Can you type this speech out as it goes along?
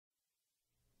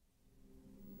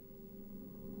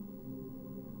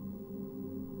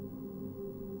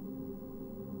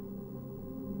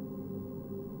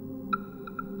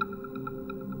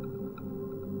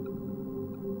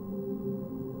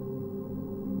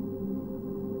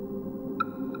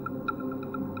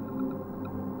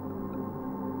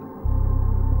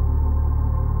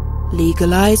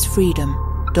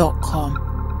hierarchically-organised.com.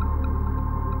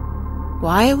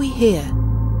 Why are we here?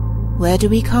 Where do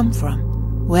we come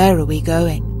from? Where are we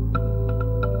going?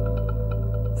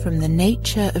 From the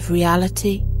nature of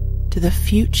reality to the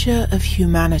future of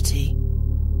humanity.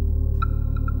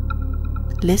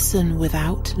 Listen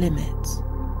without limits.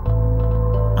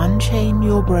 Unchain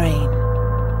your brain.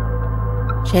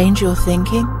 Change your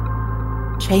thinking.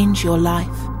 Change your life.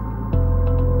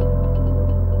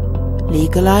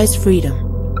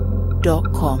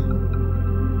 legalizefreedom.com.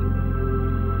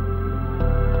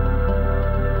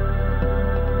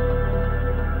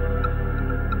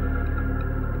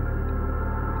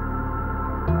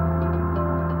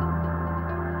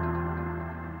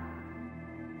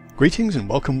 Greetings and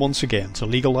welcome once again to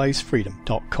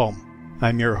legalizefreedom.com.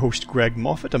 I'm your host Greg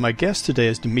Moffat, and my guest today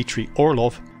is Dmitry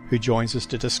Orlov, who joins us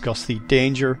to discuss the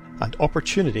danger and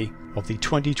opportunity of the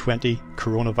 2020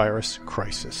 coronavirus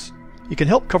crisis. You can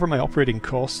help cover my operating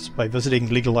costs by visiting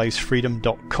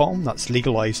legalizefreedom.com, that's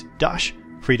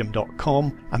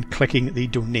legalize-freedom.com, and clicking the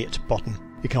donate button.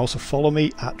 You can also follow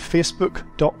me at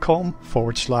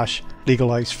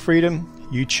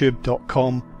facebook.com/legalizefreedom,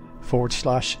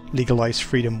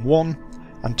 youtube.com/legalizefreedom1,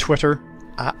 and Twitter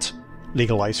at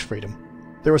legalizefreedom.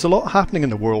 There is a lot happening in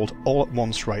the world all at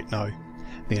once right now.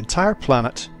 The entire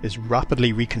planet is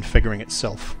rapidly reconfiguring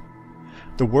itself.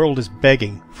 The world is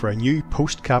begging for a new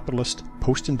post-capitalist,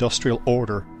 post-industrial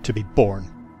order to be born.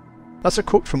 That's a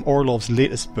quote from Orlov's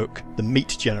latest book, The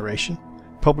Meat Generation,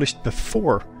 published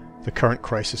before the current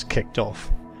crisis kicked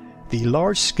off. The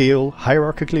large-scale,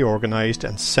 hierarchically organised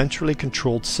and centrally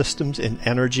controlled systems in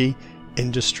energy,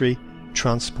 industry,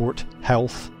 transport,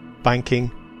 health,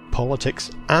 banking,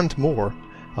 politics and more,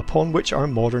 upon which our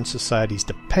modern societies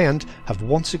depend, have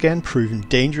once again proven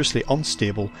dangerously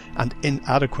unstable and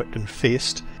inadequate when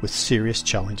faced with serious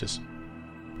challenges.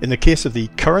 In the case of the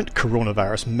current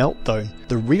coronavirus meltdown,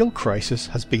 the real crisis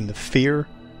has been the fear,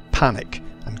 panic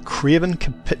and craven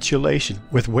capitulation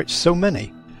with which so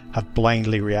many have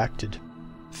blindly reacted.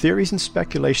 Theories and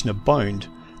speculation abound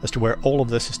as to where all of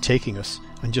this is taking us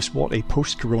and just what a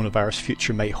post-coronavirus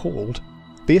future may hold.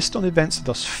 Based on events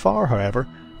thus far, however,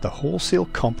 the wholesale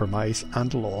compromise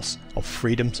and loss of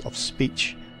freedoms of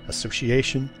speech,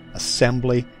 association,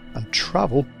 assembly and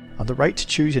travel, and the right to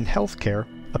choose in healthcare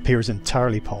appears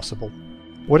entirely possible.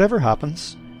 Whatever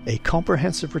happens, a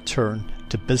comprehensive return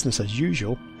to business as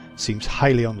usual seems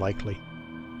highly unlikely.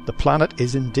 The planet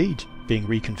is indeed being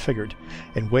reconfigured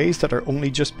in ways that are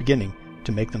only just beginning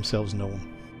to make themselves known.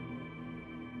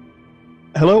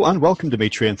 Hello and welcome,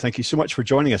 Dmitry, and thank you so much for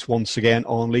joining us once again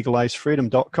on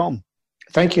legalizefreedom.com.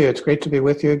 Thank you. It's great to be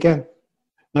with you again.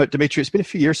 Now, Dmitry, it's been a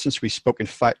few years since we spoke. In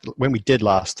fact, when we did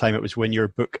last time, it was when your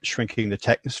book, Shrinking the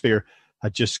Technosphere,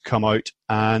 had just come out,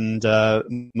 and how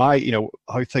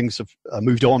things have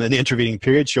moved on in the intervening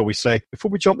period, shall we say.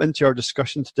 Before we jump into our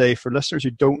discussion today, for listeners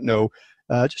who don't know,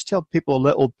 just tell people a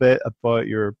little bit about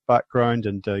your background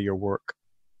and your work.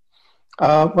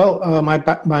 My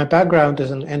background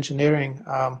is in engineering.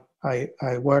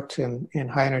 I worked in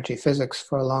high energy physics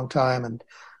for a long time, and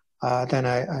then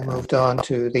I moved on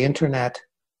to the internet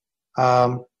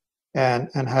and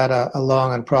had a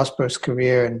long and prosperous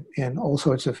career in all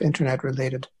sorts of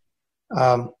internet-related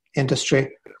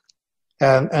industry.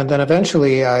 And then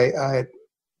eventually I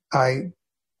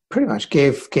pretty much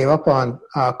gave up on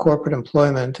corporate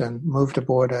employment and moved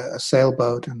aboard a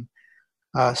sailboat and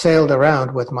sailed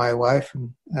around with my wife.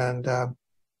 And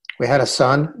we had a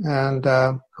son and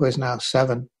who is now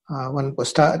 7. When it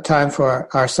was time for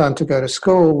our son to go to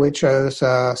school, we chose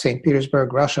St.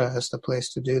 Petersburg, Russia as the place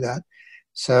to do that.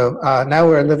 So now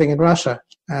we're living in Russia.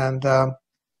 And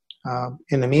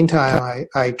in the meantime,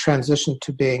 I transitioned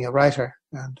to being a writer.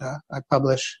 And I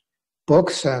publish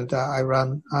books, and I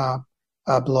run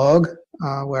a blog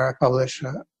where I publish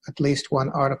at least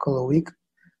one article a week.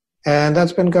 And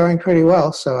that's been going pretty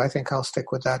well. So I think I'll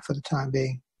stick with that for the time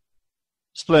being.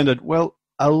 Splendid. Well,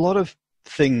 a lot of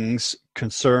things,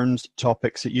 concerns,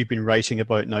 topics that you've been writing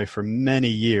about now for many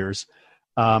years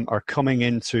are coming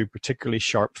into particularly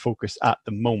sharp focus at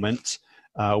the moment.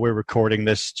 We're recording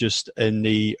this just in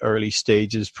the early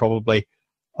stages probably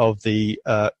of the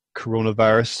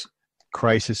coronavirus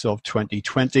crisis of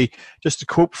 2020. Just to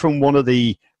quote from one of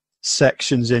the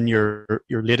sections in your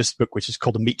latest book, which is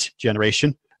called The Meat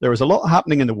Generation, there is a lot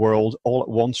happening in the world all at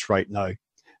once right now.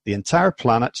 The entire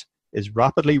planet is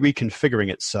rapidly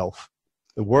reconfiguring itself.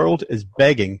 The world is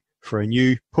begging for a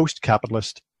new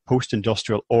post-capitalist,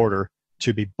 post-industrial order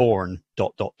to be born, ...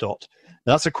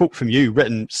 That's a quote from you,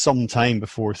 written some time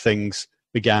before things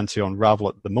began to unravel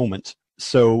at the moment.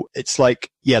 So it's like,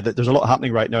 yeah, there's a lot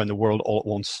happening right now in the world all at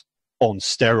once. on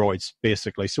steroids,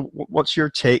 basically. So what's your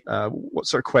take? What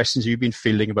sort of questions have you been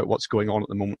fielding about what's going on at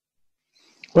the moment?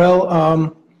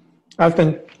 Well, I've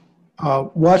been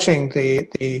watching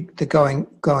the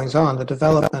goings on, the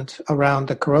development around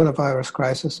the coronavirus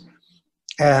crisis,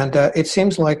 and it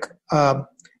seems like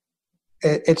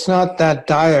it's not that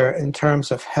dire in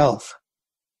terms of health.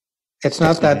 It's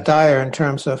not that dire in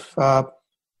terms of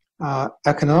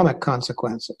economic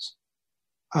consequences,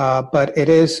 but it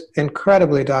is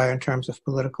incredibly dire in terms of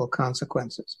political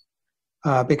consequences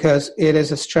because it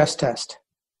is a stress test.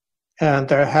 And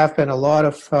there have been a lot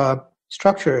of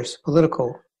structures,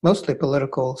 mostly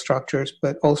political structures,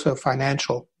 but also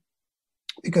financial,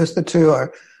 because the two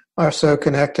are so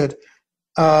connected,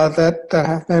 that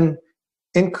have been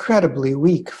incredibly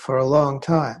weak for a long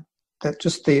time. That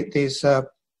just these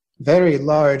very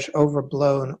large,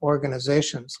 overblown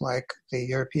organizations like the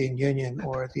European Union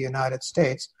or the United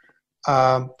States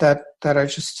that are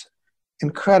just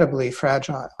incredibly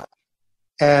fragile.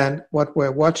 And what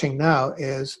we're watching now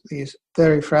is these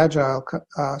very fragile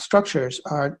structures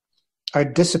are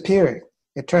disappearing.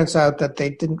 It turns out that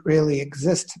they didn't really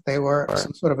exist. They were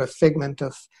some sort of a figment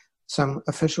of some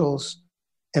official's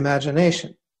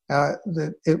imagination.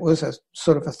 It was a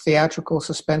sort of a theatrical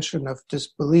suspension of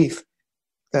disbelief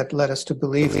that led us to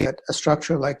believe that a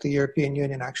structure like the European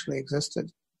Union actually existed.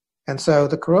 And so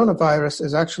the coronavirus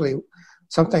is actually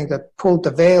something that pulled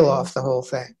the veil off the whole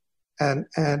thing and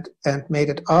made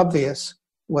it obvious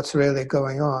what's really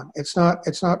going on. It's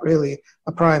not really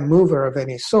a prime mover of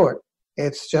any sort.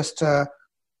 It's just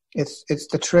it's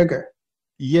the trigger.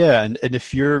 Yeah, and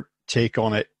if your take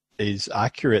on it is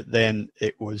accurate, then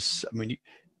it was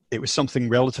something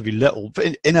relatively little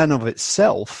in and of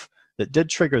itself that did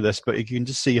trigger this, but you can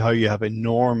just see how you have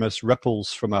enormous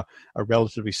ripples from a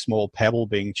relatively small pebble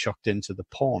being chucked into the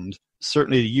pond.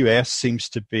 Certainly the US seems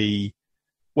to be,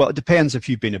 well, it depends if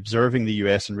you've been observing the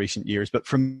US in recent years, but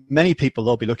for many people,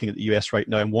 they'll be looking at the US right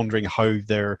now and wondering how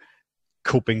they're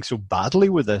coping so badly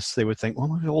with this. They would think,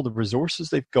 well, look at all the resources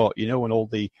they've got, and all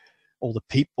the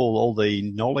people, all the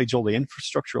knowledge, all the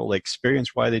infrastructure, all the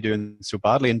experience, why are they doing so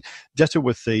badly? And ditto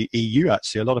with the EU,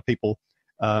 actually. A lot of people,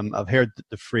 I've heard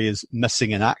the phrase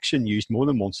missing in action used more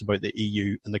than once about the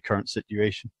EU and the current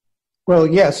situation. Well,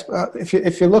 yes.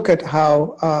 If you look at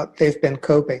how they've been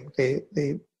coping,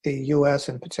 the U.S.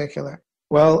 in particular,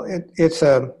 well, it's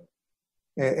a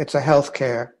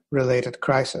healthcare related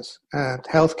crisis, and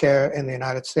healthcare in the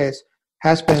United States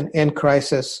has been in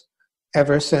crisis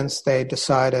ever since they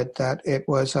decided that it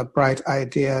was a bright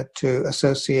idea to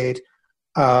associate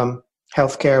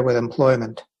healthcare with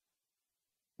employment.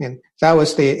 And that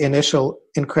was the initial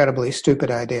incredibly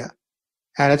stupid idea,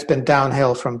 and it's been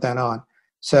downhill from then on.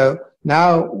 So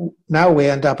now we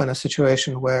end up in a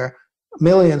situation where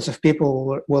millions of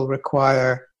people will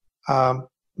require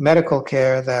medical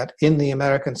care that in the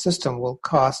American system will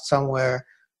cost somewhere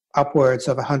upwards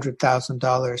of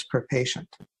 $100,000 per patient.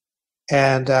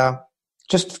 And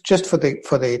just for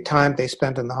the time they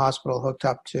spend in the hospital hooked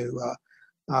up to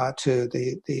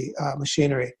the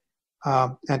machinery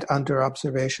and under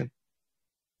observation.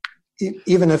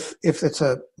 Even if it's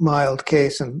a mild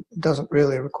case and doesn't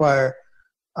really require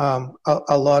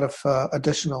a lot of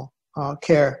additional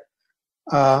care,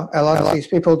 a lot of these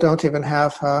people don't even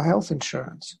have health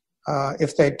insurance.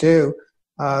 If they do,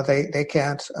 they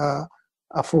can't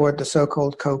afford the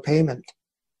so-called co-payment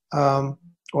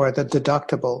or the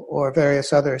deductible or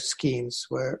various other schemes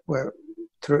where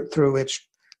through which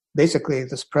basically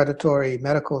this predatory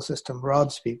medical system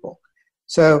robs people.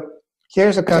 So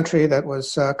here's a country that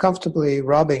was comfortably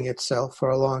robbing itself for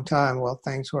a long time while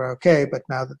things were okay, but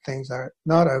now that things are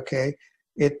not okay,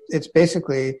 it's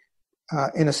basically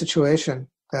in a situation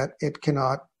that it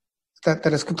cannot,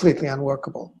 that is completely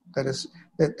unworkable. That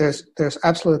there's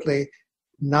absolutely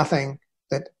nothing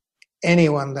that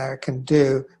anyone there can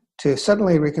do to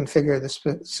suddenly reconfigure this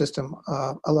system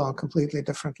along completely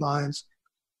different lines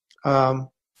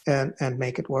and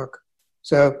make it work.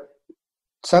 So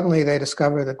suddenly they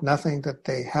discover that nothing that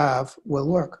they have will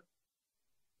work.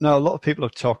 Now, a lot of people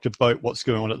have talked about what's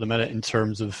going on at the minute in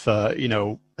terms of, a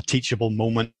teachable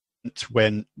moment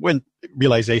when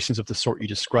realizations of the sort you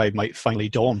described might finally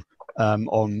dawn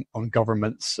on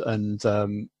governments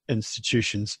and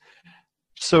institutions.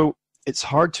 So it's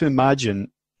hard to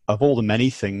imagine, of all the many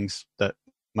things that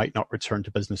might not return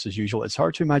to business as usual, it's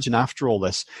hard to imagine after all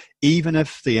this, even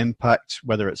if the impact,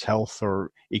 whether it's health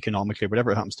or economically,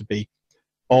 whatever it happens to be,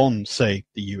 on, say,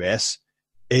 the US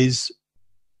is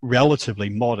relatively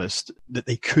modest, that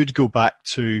they could go back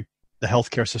to the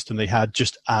healthcare system they had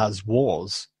just as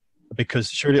was, because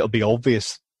surely it'll be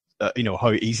obvious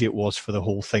how easy it was for the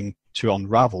whole thing to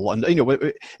unravel. And,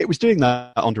 it was doing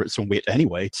that under its own weight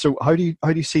anyway. So how do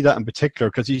you see that in particular?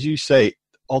 Because as you say,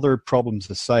 other problems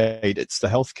aside, it's the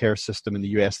healthcare system in the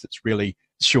US that's really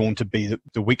shown to be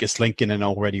the weakest link in an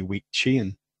already weak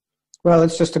chain. Well,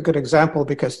 it's just a good example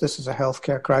because this is a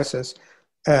healthcare crisis,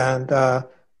 and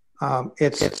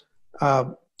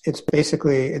it's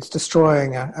basically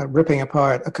destroying, ripping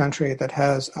apart a country that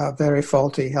has a very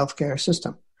faulty healthcare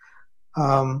system.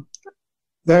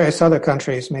 Various other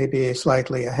countries may be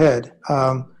slightly ahead.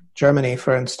 Germany,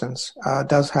 for instance,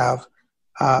 does have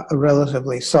a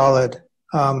relatively solid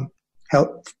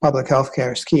public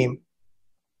healthcare scheme.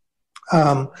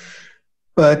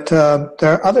 But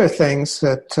there are other things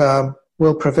that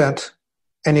will prevent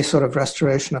any sort of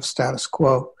restoration of status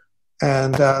quo.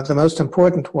 And the most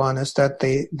important one is that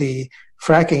the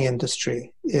fracking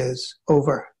industry is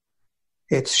over.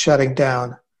 It's shutting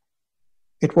down.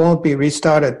 It won't be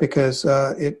restarted because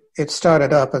it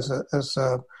started up as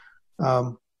a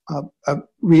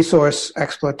resource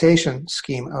exploitation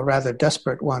scheme, a rather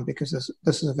desperate one, because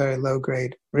this is a very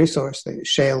low-grade resource. The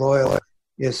shale oil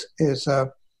is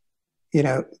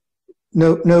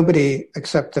nobody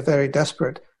except the very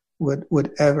desperate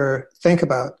would ever think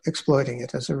about exploiting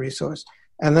it as a resource.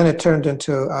 And then it turned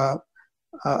into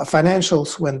a financial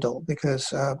swindle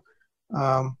because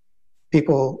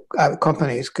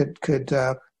companies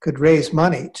could raise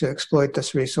money to exploit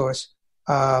this resource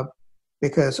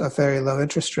because of very low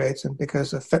interest rates and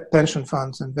because of pension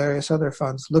funds and various other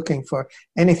funds looking for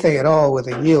anything at all with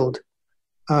a yield,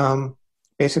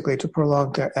 basically to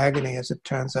prolong their agony, as it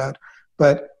turns out.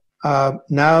 But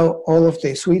now all of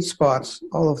the sweet spots,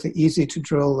 all of the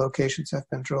easy-to-drill locations have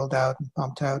been drilled out and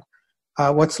pumped out.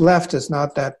 What's left is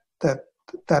not that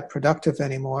productive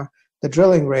anymore. The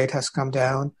drilling rate has come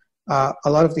down. A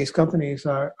lot of these companies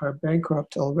are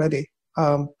bankrupt already.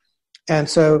 And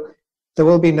so there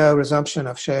will be no resumption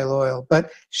of shale oil.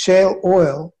 But shale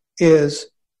oil is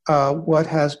what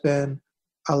has been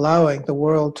allowing the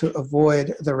world to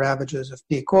avoid the ravages of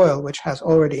peak oil, which has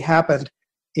already happened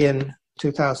in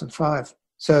 2005.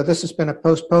 So this has been a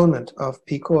postponement of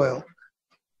peak oil.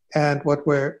 And what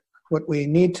we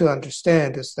need to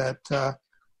understand is that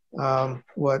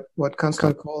what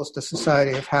Kunstler calls the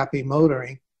society of happy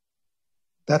motoring,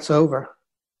 that's over.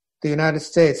 The United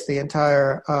States, the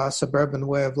entire suburban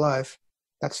way of life,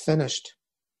 that's finished.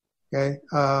 Okay,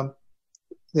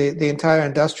 the entire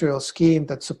industrial scheme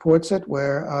that supports it,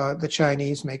 where the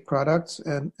Chinese make products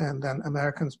and then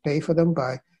Americans pay for them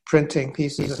by printing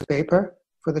pieces of paper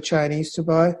for the Chinese to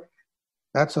buy,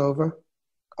 that's over.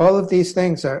 All of these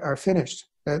things are finished.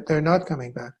 They're not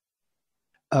coming back.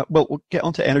 Well, we'll get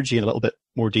onto energy in a little bit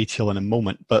more detail in a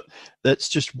moment, but that's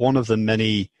just one of the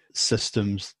many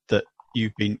systems that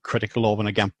you've been critical of. And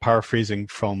again, paraphrasing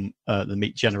from the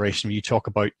Meat Generation, where you talk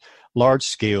about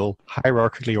large-scale,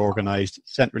 hierarchically organized,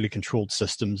 centrally controlled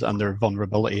systems and their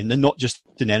vulnerability. And then not just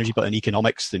in energy, but in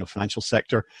economics, financial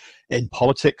sector, in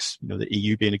politics, the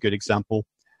EU being a good example,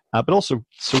 but also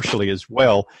socially as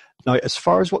well. Now, as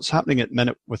far as what's happening at the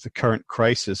minute with the current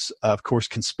crisis, of course,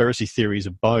 conspiracy theories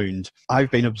abound.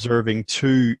 I've been observing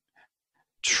two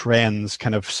trends,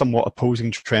 kind of somewhat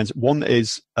opposing trends. One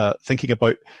is thinking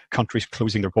about countries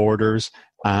closing their borders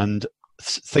and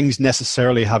things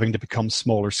necessarily having to become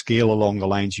smaller scale along the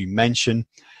lines you mentioned,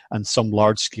 and some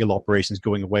large-scale operations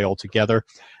going away altogether.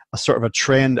 A sort of a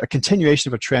trend, a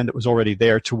continuation of a trend that was already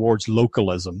there towards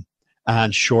localism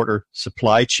and shorter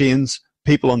supply chains.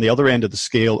 People on the other end of the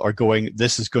scale are going,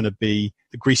 this is going to be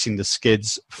greasing the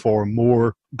skids for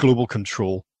more global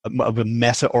control of a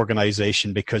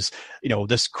meta-organization because,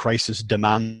 this crisis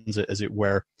demands it, as it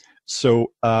were.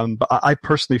 So, but I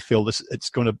personally feel this is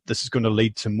going to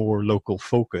lead to more local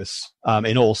focus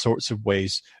in all sorts of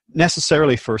ways.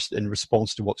 Necessarily first in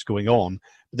response to what's going on,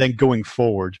 but then going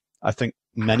forward, I think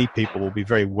many people will be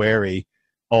very wary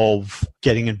of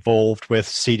getting involved with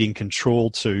ceding control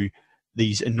to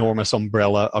these enormous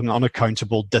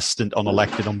unaccountable, distant,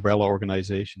 unelected umbrella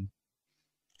organizations.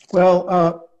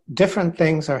 Well, different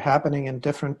things are happening in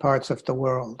different parts of the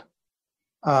world.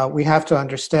 We have to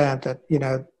understand that,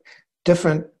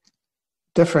 different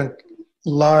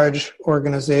large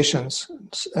organizations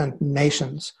and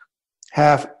nations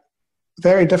have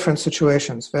very different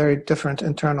situations, very different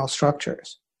internal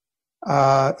structures,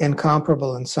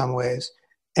 incomparable in some ways,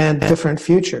 and different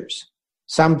futures.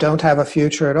 Some don't have a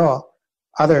future at all.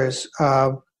 Others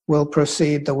will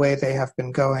proceed the way they have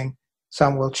been going.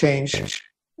 Some will change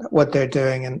what they're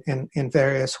doing in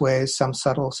various ways, some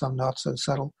subtle, some not so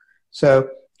subtle. So,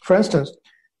 for instance,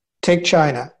 take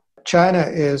China. China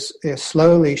is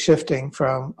slowly shifting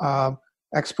from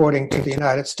exporting to the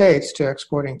United States to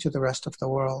exporting to the rest of the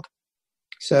world.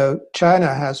 So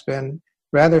China has been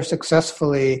rather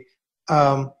successfully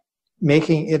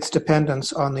making its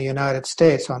dependence on the United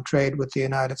States, on trade with the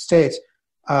United States,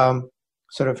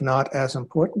 sort of not as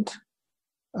important,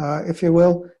 if you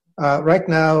will. Right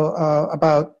now,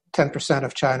 about 10%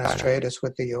 of China's trade is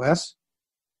with the U.S.,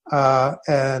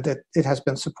 and it has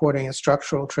been supporting a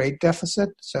structural trade deficit.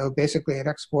 So basically,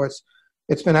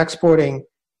 it's been exporting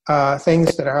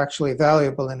things that are actually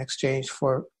valuable in exchange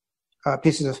for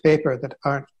pieces of paper that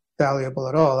aren't valuable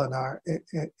at all and are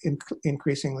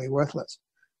increasingly worthless.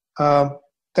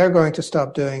 They're going to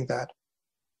stop doing that.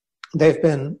 They've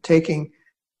been taking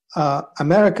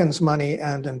Americans' money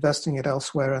and investing it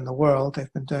elsewhere in the world.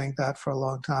 They've been doing that for a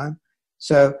long time.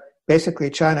 So basically,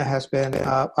 China has been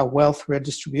a wealth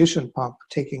redistribution pump,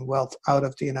 taking wealth out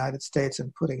of the United States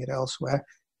and putting it elsewhere.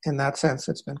 In that sense,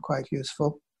 it's been quite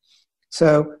useful.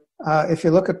 So if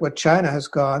you look at what China has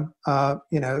gone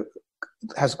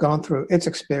through its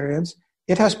experience,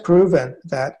 it has proven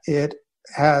that it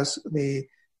has the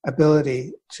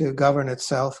ability to govern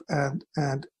itself, and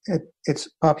its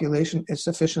population is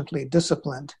sufficiently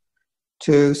disciplined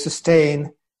to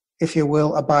sustain, if you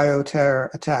will, a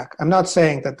bioterror attack. I'm not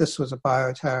saying that this was a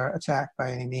bioterror attack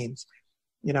by any means.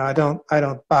 I don't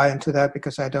buy into that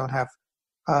because I don't have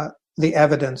the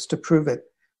evidence to prove it.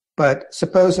 But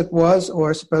suppose it was,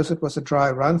 or suppose it was a dry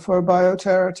run for a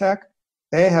bioterror attack,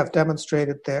 they have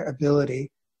demonstrated their ability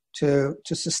to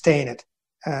sustain it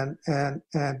and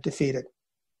defeat it.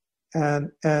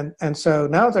 And so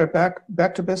now they're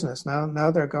back to business.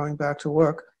 Now they're going back to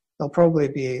work. There'll probably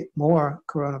be more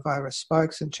coronavirus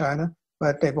spikes in China,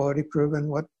 but they've already proven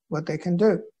what they can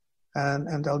do,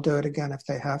 and they'll do it again if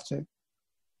they have to.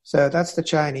 So that's the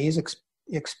Chinese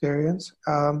experience.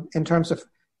 In terms of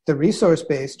the resource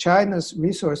base, China's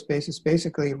resource base is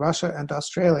basically Russia and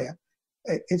Australia.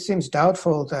 It seems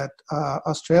doubtful that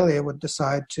Australia would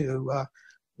decide to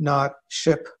not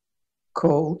ship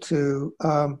coal to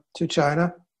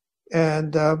China,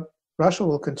 and Russia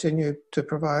will continue to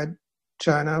provide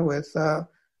China with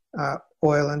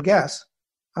oil and gas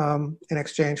in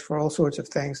exchange for all sorts of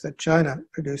things that China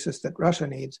produces that Russia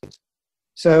needs.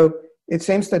 So it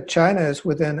seems that China is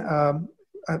within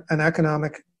an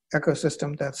economic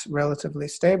ecosystem that's relatively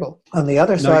stable. On the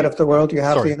other side of the world, you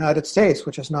have the United States,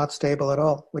 which is not stable at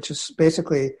all, which is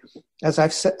basically, as I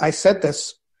said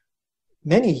this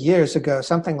many years ago,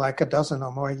 something like a dozen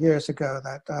or more years ago,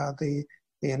 that the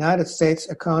United States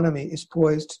economy is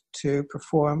poised to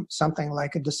perform something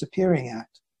like a disappearing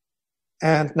act.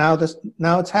 And now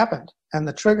it's happened. And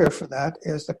the trigger for that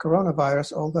is the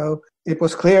coronavirus, although it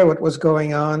was clear what was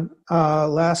going on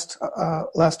last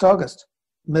August,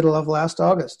 middle of last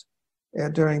August,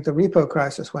 during the repo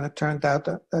crisis, when it turned out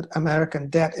that American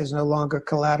debt is no longer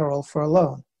collateral for a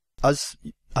loan. As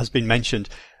has been mentioned,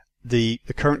 the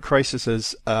current crisis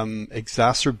has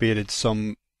exacerbated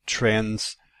some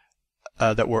trends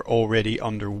that were already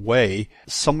underway,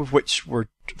 some of which were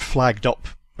flagged up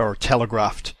or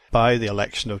telegraphed by the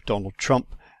election of Donald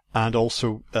Trump, and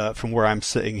also from where I'm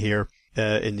sitting here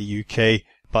in the UK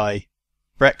by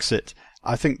Brexit.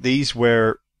 I think these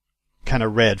were kind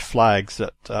of red flags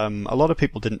that a lot of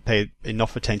people didn't pay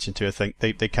enough attention to. I think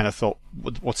they kind of thought,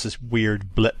 what's this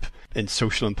weird blip in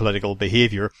social and political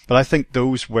behaviour? But I think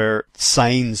those were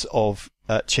signs of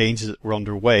changes that were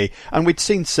underway. And we'd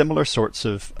seen similar sorts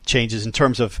of changes in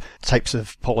terms of types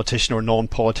of politician or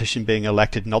non-politician being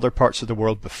elected in other parts of the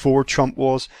world before Trump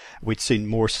was. We'd seen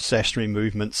more secessionary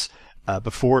movements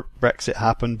before Brexit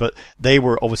happened, but they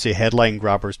were obviously headline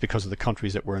grabbers because of the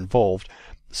countries that were involved.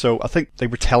 So I think they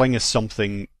were telling us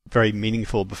something very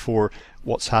meaningful before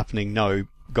what's happening now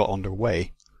got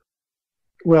underway.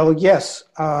 Well, yes.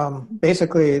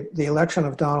 Basically, the election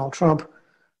of Donald Trump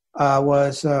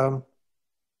was a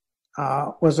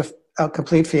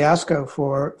complete fiasco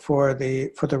for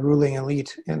the ruling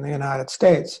elite in the United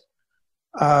States.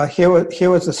 Here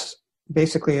was this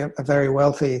basically a very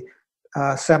wealthy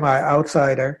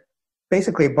semi-outsider,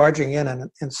 basically barging in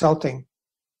and insulting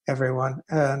everyone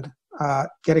and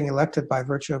getting elected by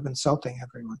virtue of insulting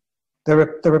everyone.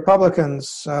 The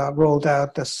Republicans rolled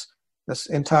out this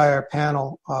entire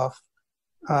panel of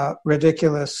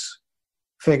ridiculous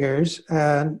figures,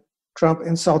 and Trump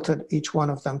insulted each one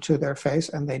of them to their face,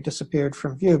 and they disappeared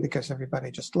from view because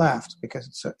everybody just laughed,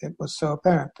 because it was so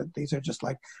apparent that these are just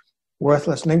like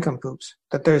worthless nincompoops,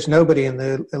 that there's nobody in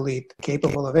the elite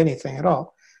capable of anything at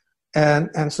all.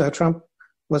 And so Trump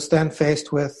was then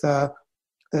faced with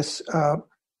this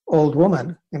old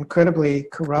woman, incredibly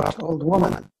corrupt old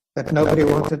woman that nobody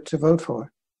wanted to vote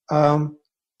for.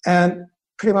 And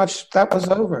pretty much that was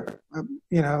over.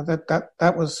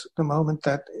 That was the moment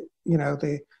that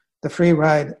the free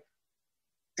ride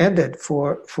ended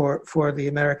for the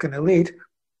American elite.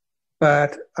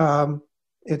 But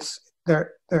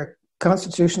they're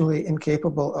constitutionally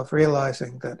incapable of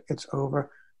realizing that it's over.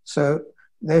 So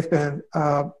they've been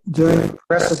doing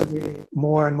progressively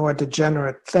more and more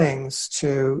degenerate things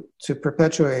to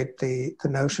perpetuate the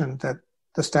notion that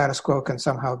the status quo can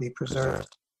somehow be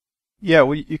preserved. Yeah,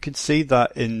 well, you can see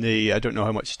that in I don't know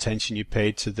how much attention you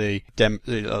paid to the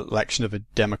election of a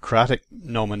Democratic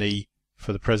nominee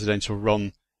for the presidential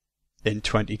run in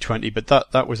 2020, but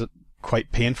that was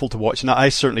quite painful to watch. And I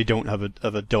certainly don't have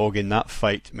a dog in that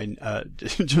fight. I mean,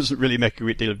 it doesn't really make a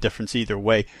great deal of difference either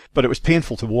way, but it was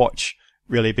painful to watch,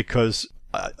 really, because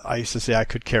I used to say I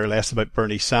could care less about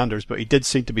Bernie Sanders, but he did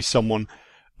seem to be someone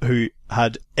who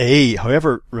had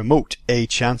however remote, a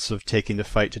chance of taking the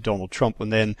fight to Donald Trump.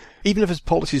 And then, even if his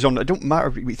policies it don't matter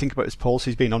if we think about his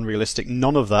policies being unrealistic,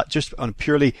 none of that, just on a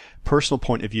purely personal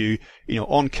point of view,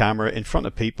 on camera, in front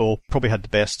of people, probably had the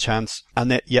best chance.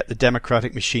 And yet the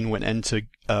Democratic machine went into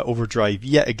overdrive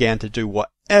yet again to do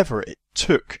whatever it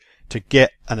took to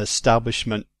get an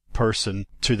establishment person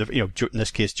to in this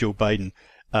case, Joe Biden,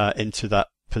 into that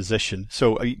position.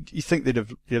 So you think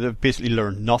they've basically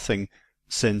learned nothing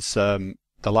since the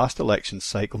last election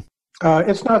cycle?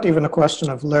 It's not even a question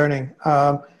of learning.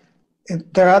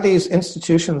 There are these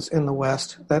institutions in the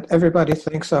West that everybody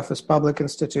thinks of as public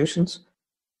institutions,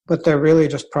 but they're really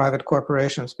just private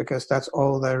corporations because that's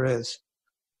all there is.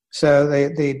 So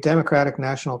the Democratic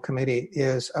National Committee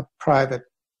is a private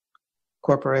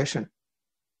corporation,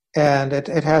 and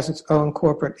it has its own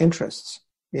corporate interests.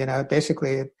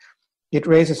 Basically, it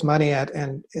raises money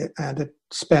and it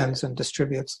spends and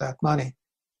distributes that money.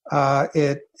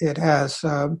 It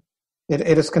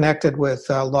is connected with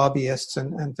lobbyists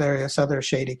and various other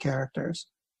shady characters.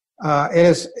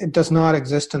 It does not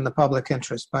exist in the public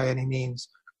interest by any means.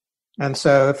 And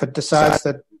so if it decides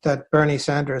that Bernie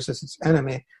Sanders is its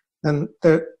enemy, then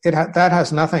that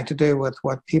has nothing to do with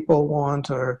what people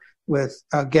want or with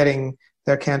getting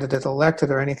their candidate elected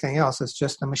or anything else. It's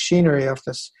just the machinery of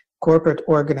this corporate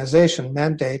organization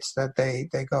mandates that they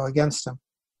go against him.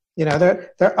 There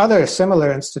are other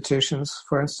similar institutions.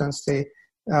 For instance, the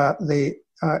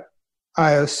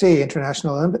IOC,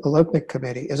 International Olympic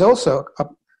Committee, is also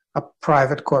a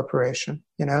private corporation.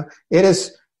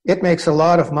 It makes a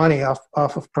lot of money off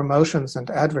of promotions and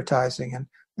advertising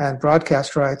and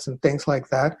broadcast rights and things like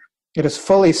that. It is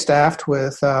fully staffed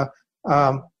with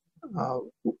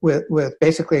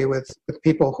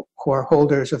people who are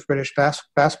holders of British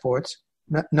passports.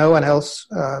 No one else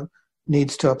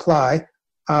needs to apply.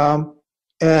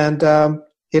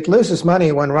 It loses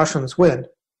money when Russians win.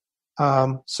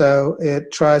 So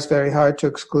it tries very hard to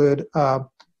exclude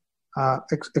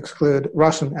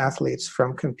Russian athletes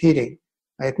from competing.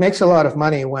 It makes a lot of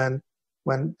money when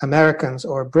Americans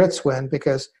or Brits win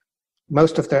because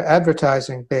most of their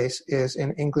advertising base is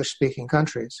in English-speaking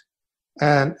countries,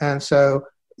 and so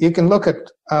you can look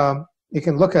at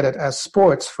it as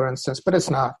sports, for instance, but it's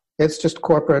not. It's just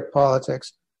corporate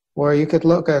politics. Or you could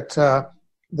look at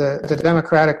the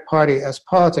Democratic Party as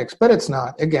politics, but it's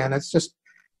not. Again,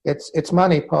 it's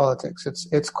money politics.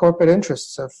 It's corporate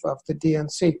interests of the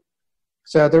DNC.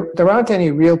 So there aren't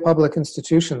any real public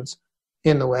institutions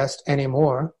in the West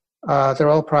anymore. They're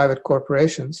all private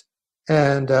corporations.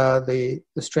 And the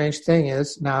strange thing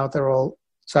is now they're all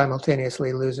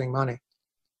simultaneously losing money.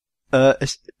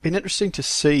 It's been interesting to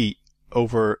see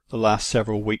over the last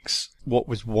several weeks what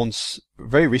was once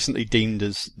very recently deemed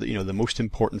as the most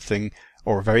important thing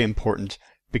or very important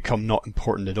become not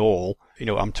important at all.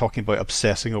 I'm talking about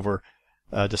obsessing over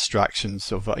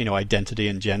distractions of identity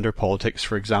and gender politics,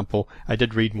 for example. I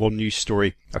did read one news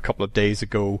story a couple of days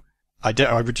ago. I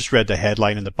just read the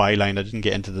headline and the byline. I didn't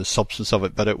get into the substance of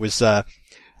it, but it was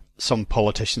some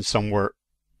politician somewhere,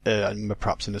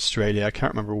 perhaps in Australia, I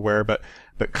can't remember where, but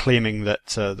claiming that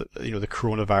the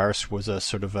coronavirus was a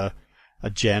sort of a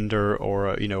gender or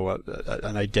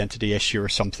an identity issue or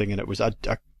something, and it was I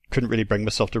couldn't really bring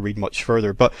myself to read much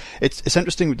further. But it's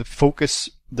interesting with the focus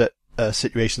that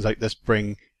situations like this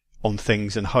bring on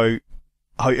things and how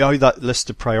that list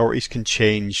of priorities can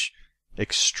change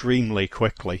extremely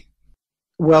quickly.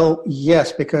 Well,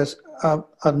 yes, because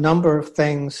a number of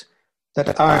things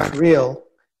that aren't real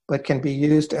but can be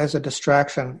used as a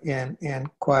distraction in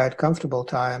quiet, comfortable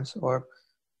times or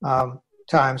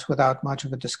times without much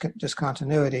of a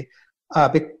discontinuity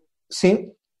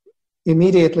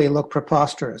immediately look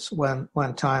preposterous when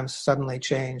times suddenly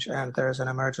change and there's an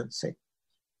emergency.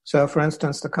 So, for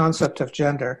instance, the concept of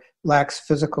gender lacks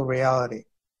physical reality.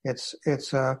 It's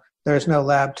there's no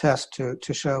lab test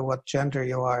to show what gender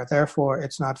you are. Therefore,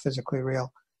 it's not physically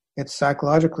real. It's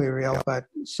psychologically real, but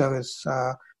so is,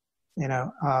 so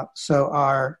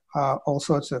are all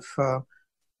sorts of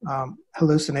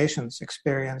hallucinations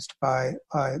experienced by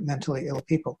mentally ill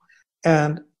people.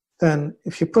 And then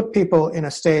if you put people in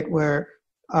a state where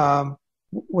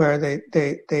they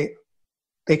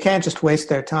can't just waste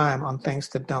their time on things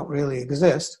that don't really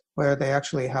exist, where they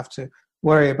actually have to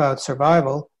worry about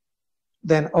survival,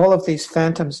 then all of these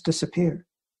phantoms disappear.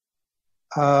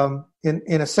 In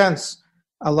a sense,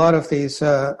 a lot of these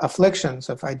afflictions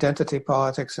of identity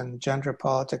politics and gender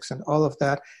politics and all of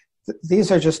that,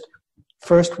 these are just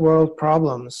first world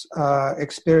problems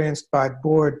experienced by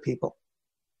bored people.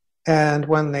 And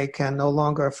when they can no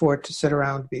longer afford to sit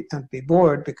around and be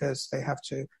bored because they have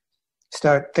to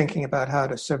start thinking about how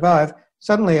to survive,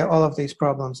 suddenly all of these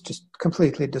problems just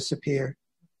completely disappear.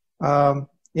 There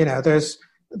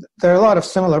are a lot of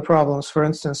similar problems. For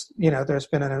instance, there's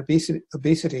been an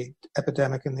obesity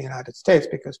epidemic in the United States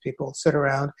because people sit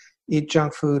around, eat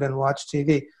junk food, and watch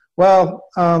TV. Well,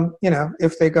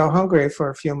 if they go hungry for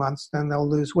a few months, then they'll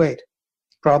lose weight.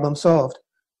 Problem solved.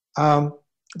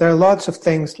 There are lots of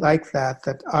things like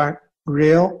that aren't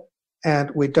real,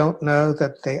 and we don't know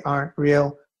that they aren't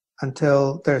real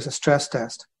until there's a stress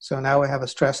test. So now we have a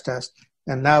stress test,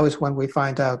 and now is when we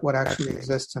find out what actually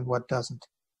exists and what doesn't.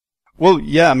 Well,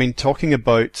 yeah, I mean, talking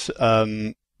about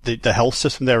the health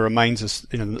system there reminds us,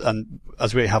 and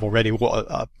as we have already,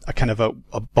 what a kind of a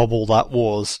bubble that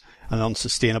was, an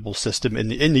unsustainable system in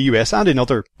the US and in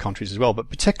other countries as well, but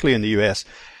particularly in the US.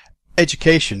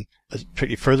 Education,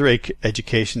 particularly further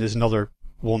education, is another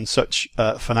one such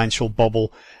financial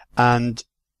bubble, and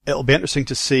it'll be interesting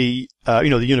to see, the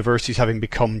universities having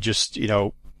become just,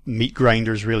 meat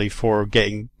grinders really for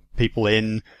getting people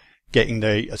in, getting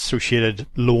the associated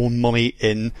loan money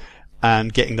in,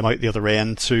 and getting them out the other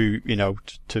end to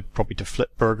probably to flip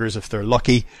burgers if they're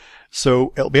lucky.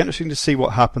 So it'll be interesting to see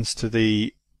what happens to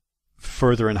the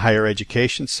further and higher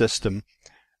education system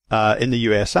in the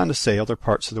US and, to say, other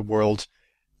parts of the world,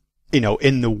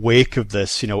 in the wake of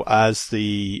this, as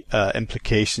the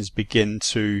implications begin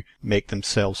to make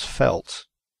themselves felt.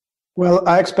 Well,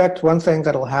 I expect one thing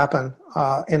that'll happen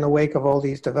in the wake of all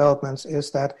these developments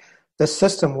is that the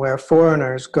system where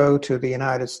foreigners go to the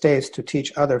United States to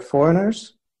teach other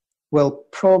foreigners will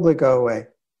probably go away.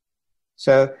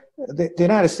 So the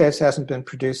United States hasn't been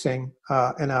producing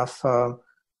enough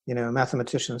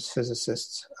mathematicians,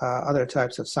 physicists, other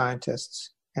types of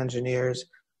scientists, engineers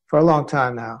for a long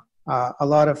time now. A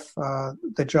lot of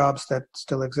the jobs that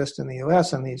still exist in the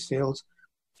US in these fields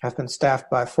have been staffed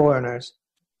by foreigners.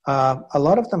 A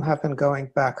lot of them have been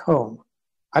going back home.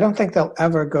 I don't think they'll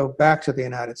ever go back to the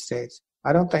United States.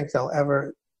 I don't think they'll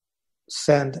ever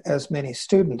send as many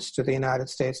students to the United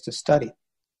States to study.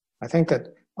 I think that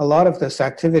a lot of this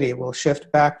activity will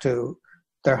shift back to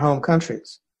their home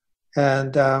countries.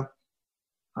 And so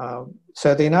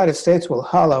the United States will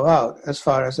hollow out as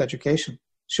far as education.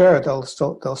 Sure, there'll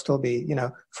still be,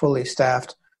 fully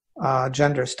staffed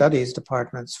gender studies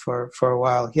departments for a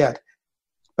while yet.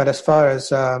 But as far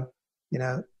as,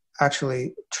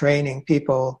 actually training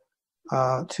people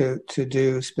to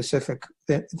do specific,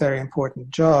 very important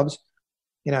jobs,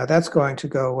 that's going to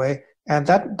go away. And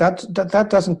that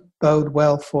doesn't bode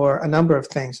well for a number of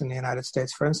things in the United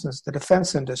States. For instance, the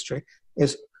defense industry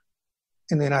is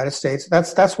in the United States.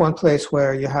 That's one place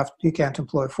where you can't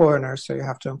employ foreigners, so you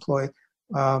have to employ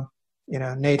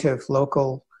native,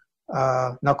 local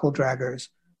knuckle draggers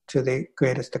to the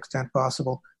greatest extent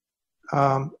possible.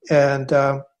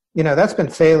 That's been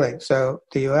failing. So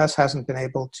the U.S. hasn't been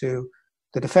able to,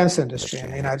 the defense industry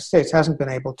in the United States hasn't been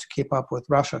able to keep up with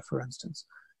Russia, for instance.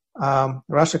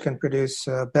 Russia can produce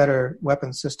a better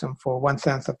weapon system for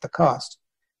 1/10 of the cost,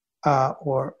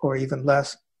 or even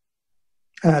less.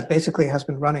 It basically has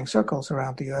been running circles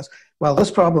around the U.S. Well, this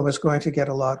problem is going to get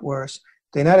a lot worse.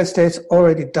 The United States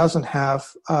already doesn't have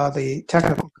the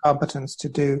technical competence to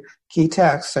do key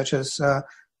tasks such as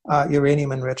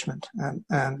uranium enrichment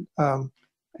and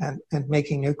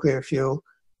making nuclear fuel.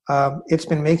 It's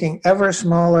been making ever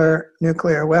smaller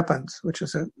nuclear weapons, which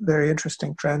is a very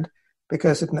interesting trend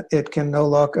because it can no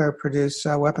longer produce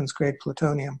weapons-grade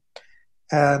plutonium.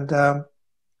 And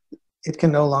it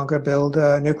can no longer build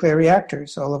nuclear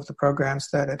reactors. All of the programs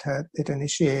that it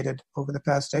initiated over the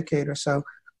past decade or so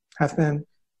have been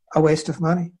a waste of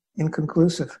money,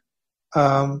 inconclusive.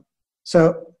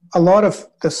 So a lot of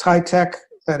this high tech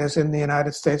that is in the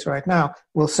United States right now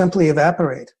will simply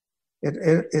evaporate.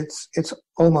 It's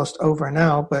almost over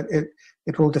now, but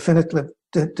it will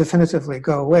definitively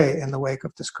go away in the wake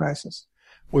of this crisis.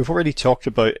 We've already talked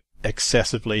about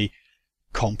excessively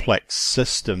complex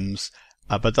systems.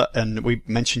 And we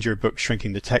mentioned your book,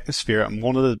 Shrinking the Technosphere, and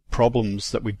one of the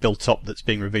problems that we built up that's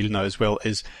being revealed now as well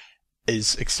is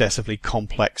excessively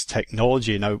complex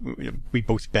technology. Now, we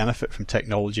both benefit from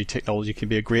technology. Technology can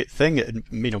be a great thing.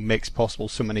 It, makes possible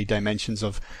so many dimensions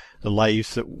of the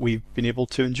lives that we've been able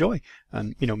to enjoy,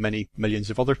 and, many millions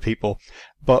of other people.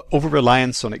 But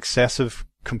over-reliance on excessive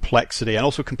complexity, and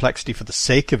also complexity for the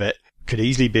sake of it, could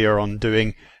easily be our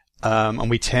undoing. And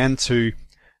we tend to,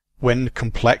 when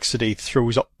complexity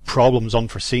throws up problems,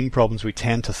 unforeseen problems, we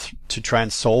tend to try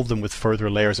and solve them with further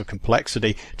layers of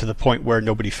complexity to the point where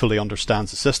nobody fully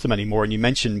understands the system anymore. And you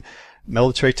mentioned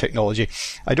military technology.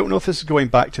 I don't know if this is going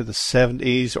back to the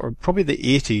 70s or probably the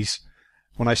 80s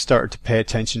when I started to pay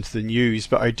attention to the news,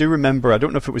 but I do remember, I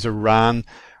don't know if it was Iran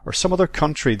or some other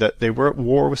country, that they were at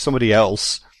war with somebody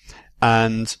else,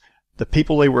 and the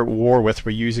people they were at war with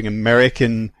were using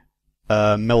American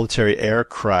military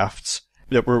aircrafts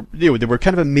that were, they were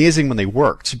kind of amazing when they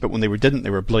worked, but when they didn't, they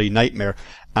were a bloody nightmare.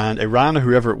 And Iran, or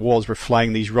whoever it was, were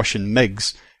flying these Russian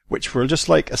MiGs, which were just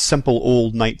like a simple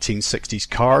old 1960s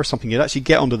car, something you'd actually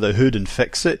get under the hood and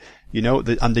fix it,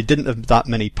 and they didn't have that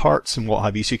many parts and what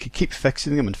have you, so you could keep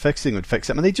fixing them and fixing them and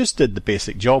fixing them, and they just did the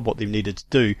basic job, what they needed to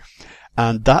do.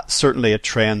 And that's certainly a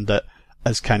trend that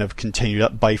has kind of continued,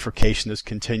 that bifurcation has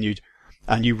continued.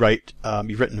 And you've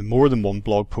written more than one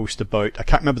blog post about, I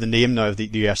can't remember the name now of the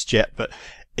US jet, but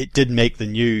it did make the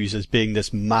news as being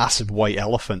this massive white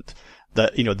elephant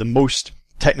that, the most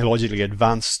technologically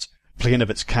advanced plane of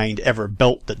its kind ever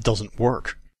built that doesn't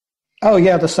work. Oh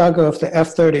yeah, the saga of the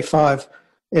F-35.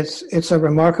 It's a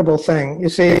remarkable thing. You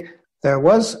see, there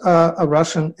was a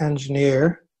Russian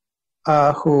engineer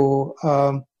who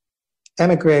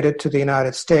emigrated to the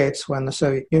United States when the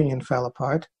Soviet Union fell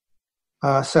apart.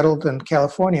 Settled in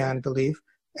California, I believe,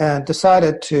 and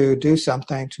decided to do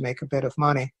something to make a bit of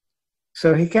money.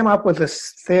 So he came up with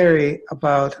this theory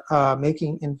about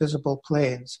making invisible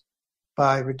planes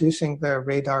by reducing their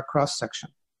radar cross-section.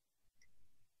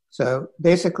 So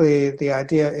basically, the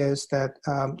idea is that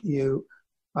you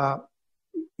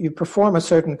perform a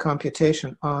certain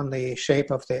computation on the shape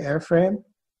of the airframe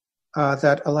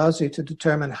that allows you to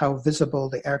determine how visible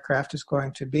the aircraft is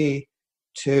going to be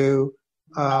to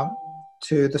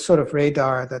the sort of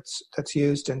radar that's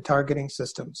used in targeting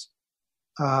systems.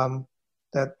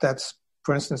 That's,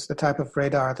 for instance, the type of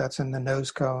radar that's in the nose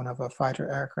cone of a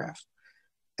fighter aircraft.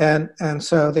 And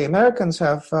so the Americans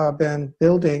have been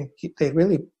building, they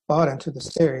really bought into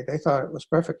this theory. They thought it was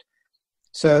perfect.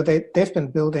 So they've been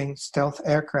building stealth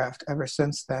aircraft ever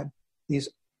since then. These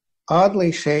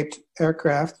oddly shaped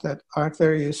aircraft that aren't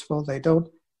very useful. They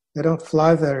don't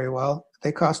fly very well.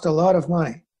 They cost a lot of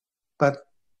money, but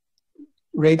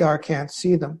radar can't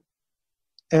see them.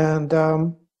 And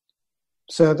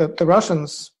so the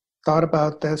Russians thought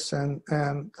about this and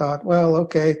thought, well,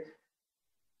 okay,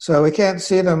 so we can't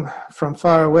see them from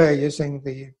far away using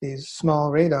these small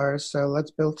radars, so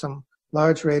let's build some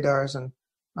large radars and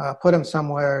put them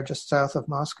somewhere just south of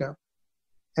Moscow.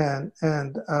 And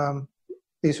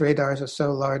these radars are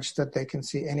so large that they can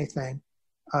see anything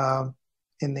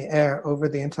in the air over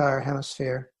the entire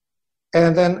hemisphere.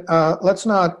 And then let's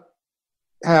not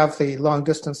have the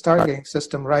long-distance targeting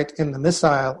system right in the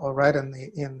missile or right in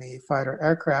the fighter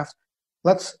aircraft.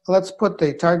 Let's put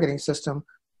the targeting system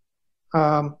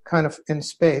kind of in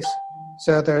space.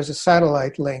 So there's a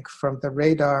satellite link from the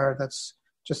radar that's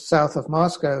just south of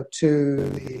Moscow to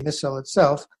the missile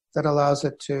itself that allows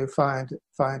it to find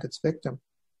its victim.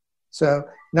 So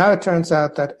now it turns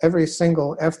out that every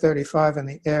single F-35 in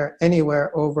the air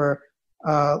anywhere over,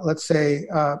 let's say,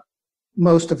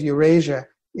 most of Eurasia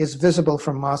is visible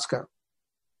from Moscow.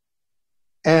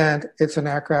 And it's an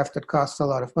aircraft that costs a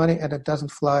lot of money and it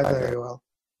doesn't fly very well.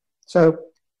 So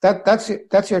that's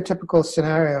your typical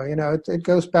scenario. It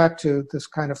goes back to this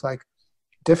kind of like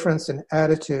difference in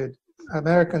attitude.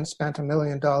 Americans spent $1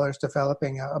 million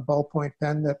developing a ballpoint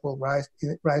pen that will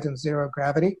write in zero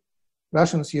gravity.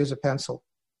 Russians use a pencil.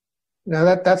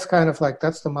 That's kind of like,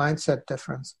 that's the mindset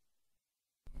difference.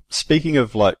 Speaking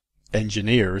of like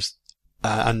engineers,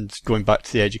 and going back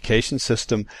to the education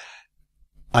system,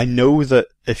 I know that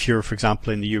if you're, for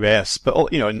example, in the US,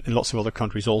 but in lots of other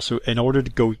countries also, in order to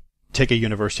go take a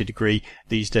university degree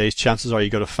these days, chances are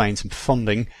you've got to find some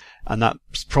funding, and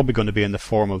that's probably going to be in the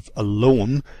form of a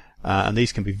loan, and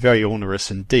these can be very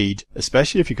onerous indeed,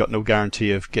 especially if you've got no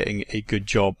guarantee of getting a good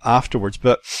job afterwards.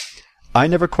 But I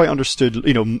never quite understood,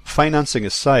 financing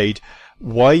aside,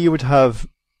 why you would have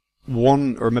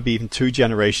one or maybe even two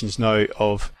generations now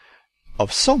of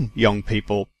some young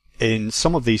people in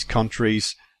some of these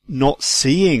countries not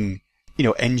seeing,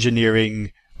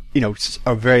 engineering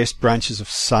our various branches of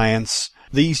science,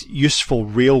 these useful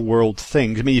real world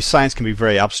things. I mean, science can be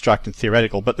very abstract and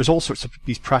theoretical, but there's all sorts of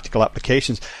these practical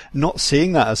applications. Not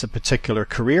seeing that as a particular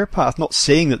career path, not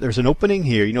seeing that there's an opening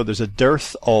here. There's a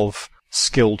dearth of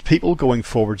skilled people going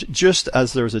forward, just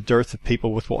as there's a dearth of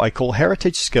people with what I call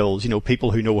heritage skills.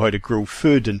 People who know how to grow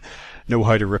food and know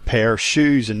how to repair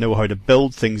shoes and know how to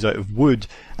build things out of wood,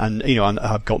 and and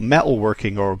have got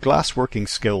metalworking or glassworking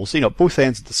skills. Both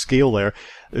ends of the scale there.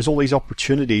 There's all these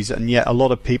opportunities, and yet a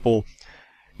lot of people,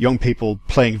 young people,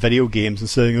 playing video games and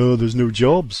saying, "Oh, there's no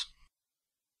jobs."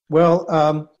 Well,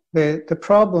 the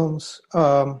problems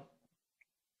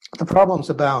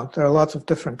abound. There are lots of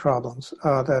different problems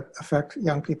that affect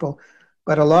young people,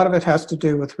 but a lot of it has to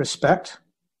do with respect.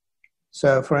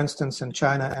 So, for instance, in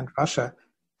China and Russia,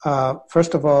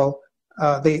 first of all,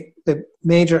 the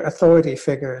major authority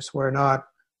figures were not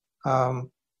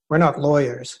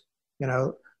lawyers.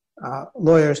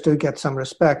 Lawyers do get some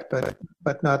respect,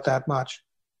 but not that much.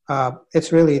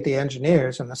 It's really the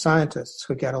engineers and the scientists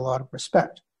who get a lot of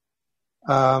respect.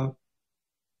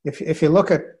 If you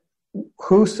look at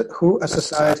who a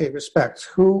society respects,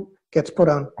 who gets put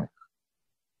on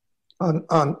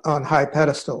high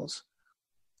pedestals,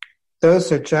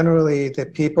 those are generally the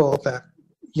people that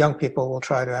young people will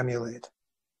try to emulate.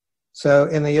 So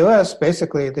in the U.S.,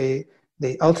 basically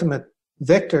the ultimate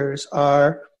victors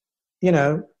are,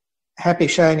 happy,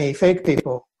 shiny, fake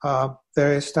people,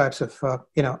 various types of,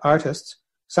 artists.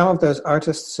 Some of those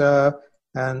artists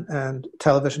and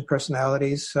television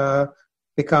personalities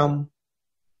become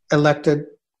elected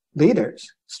leaders,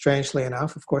 strangely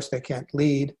enough. Of course, they can't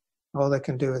lead. All they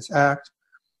can do is act.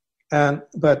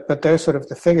 But they're sort of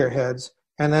the figureheads.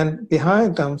 And then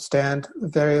behind them stand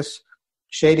various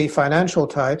shady financial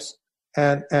types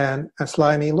and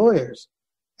slimy lawyers.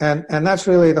 And that's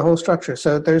really the whole structure.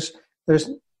 So there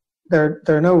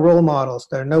are no role models.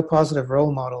 There are no positive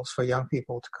role models for young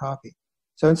people to copy.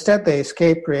 So instead, they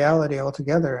escape reality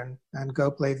altogether and go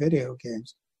play video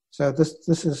games. So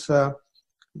this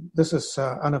is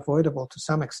unavoidable to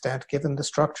some extent, given the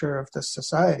structure of this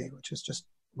society, which is just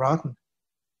rotten.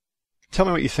 Tell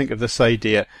me what you think of this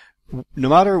idea. No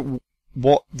matter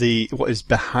what is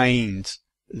behind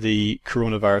the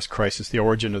coronavirus crisis, the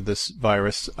origin of this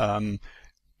virus,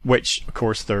 which, of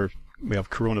course, we have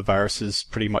coronaviruses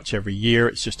pretty much every year.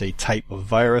 It's just a type of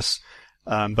virus.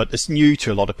 But it's new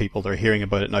to a lot of people. They're hearing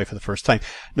about it now for the first time.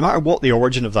 No matter what the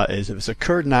origin of that is, if it's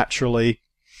occurred naturally,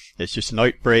 it's just an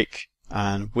outbreak,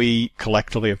 and we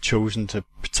collectively have chosen to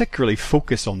particularly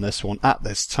focus on this one at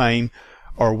this time,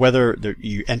 or whether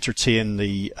you entertain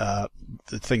the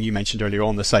thing you mentioned earlier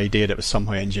on, this idea that it was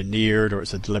somehow engineered or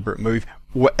it's a deliberate move,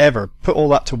 whatever, put all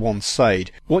that to one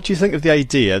side. What do you think of the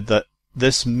idea that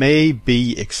this may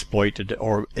be exploited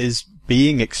or is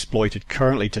being exploited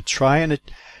currently to try and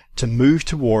to move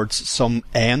towards some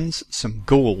ends, some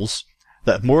goals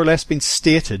that have more or less been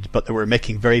stated, but that we're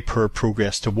making very poor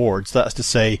progress towards? That is to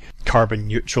say, carbon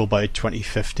neutral by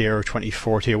 2050 or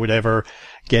 2040 or whatever,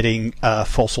 getting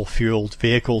fossil-fueled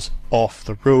vehicles off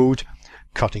the road,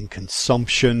 cutting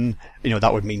consumption.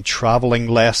 That would mean travelling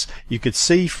less. You could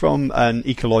see from an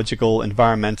ecological,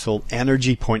 environmental,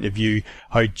 energy point of view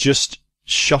how just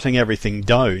shutting everything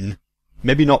down,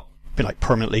 maybe not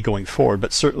permanently going forward,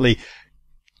 but certainly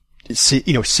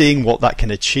seeing what that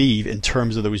can achieve in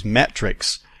terms of those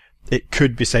metrics, it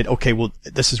could be said, okay, well,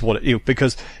 this is what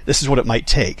because this is what it might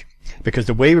take. Because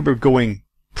the way we were going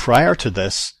prior to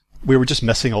this, we were just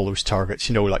missing all those targets.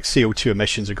 Like CO2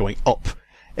 emissions are going up,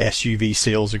 SUV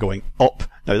sales are going up.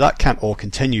 Now that can't all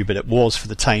continue, but it was for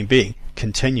the time being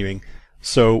continuing.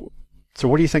 So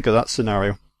what do you think of that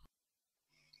scenario?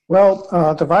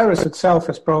 Well, the virus itself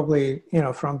is probably,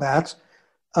 from bats.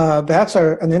 Bats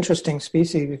are an interesting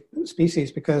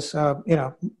species because,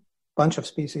 bunch of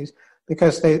species,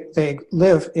 because they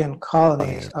live in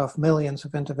colonies of millions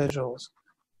of individuals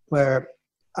where,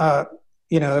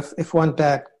 if one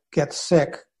bat gets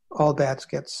sick, all bats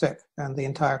get sick and the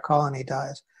entire colony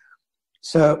dies.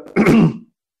 So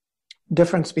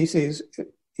different species,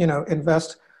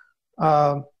 invest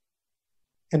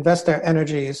their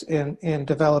energies in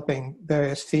developing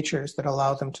various features that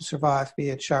allow them to survive, be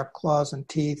it sharp claws and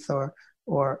teeth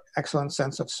or excellent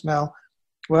sense of smell.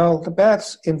 Well, the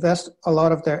bats invest a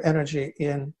lot of their energy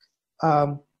in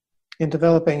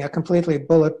developing a completely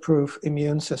bulletproof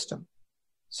immune system.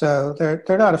 So they're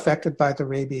not affected by the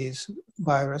rabies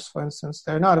virus, for instance.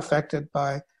 They're not affected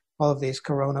by all of these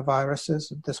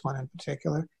coronaviruses, this one in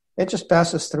particular. It just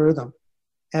passes through them.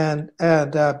 And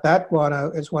bat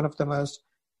guano is one of the most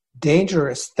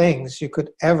dangerous things you could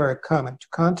ever come into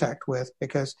contact with,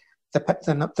 because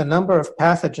the number of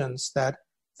pathogens that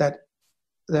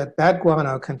that bad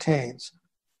guano contains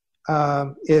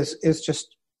is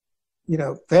just,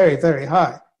 very, very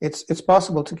high. It's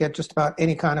possible to get just about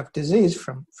any kind of disease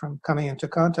from coming into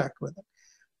contact with it.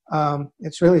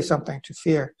 It's really something to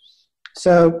fear.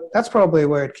 So that's probably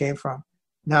where it came from.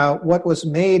 Now, what was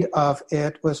made of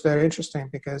it was very interesting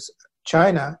because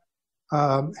China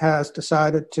has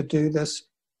decided to do this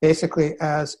basically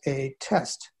as a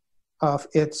test of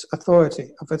its authority,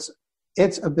 of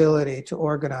its ability to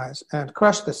organize and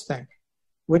crush this thing,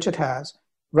 which it has.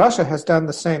 Russia has done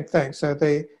the same thing. So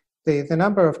the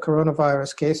number of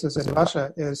coronavirus cases in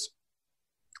Russia is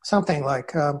something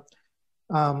like,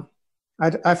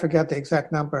 I forget the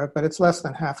exact number, but it's less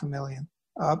than 500,000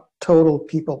 total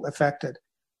people affected.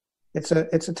 It's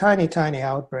a tiny, tiny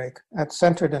outbreak. It's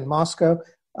centered in Moscow.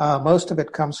 Most of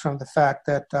it comes from the fact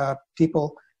that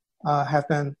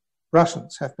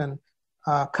Russians have been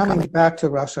coming back to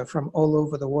Russia from all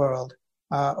over the world.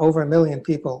 Over 1 million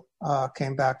people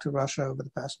came back to Russia over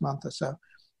the past month or so.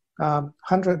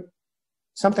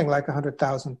 Something like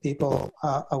 100,000 people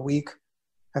a week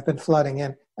have been flooding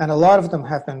in. And a lot of them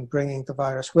have been bringing the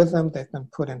virus with them. They've been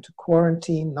put into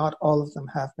quarantine. Not all of them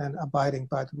have been abiding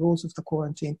by the rules of the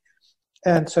quarantine.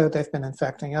 And so they've been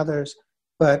infecting others.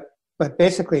 But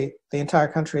basically, the entire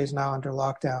country is now under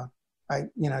lockdown.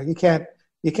 You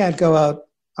can't go out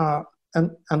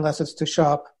unless it's to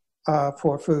shop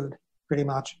for food, pretty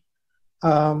much.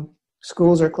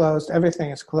 Schools are closed.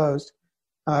 Everything is closed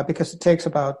because it takes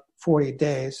about 40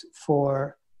 days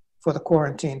for the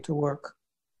quarantine to work.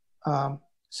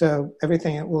 So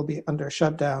everything will be under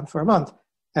shutdown for a month,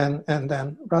 and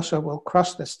then Russia will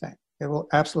crush this thing. It will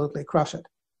absolutely crush it.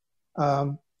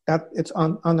 That it's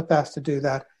on the path to do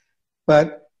that.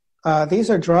 But these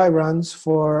are dry runs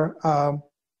for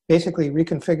basically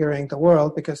reconfiguring the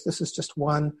world, because this is just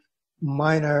one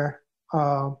minor,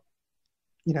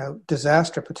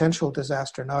 disaster, potential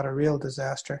disaster, not a real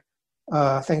disaster.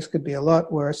 Things could be a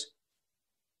lot worse.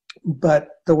 But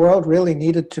the world really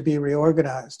needed to be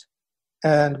reorganized.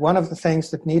 And one of the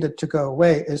things that needed to go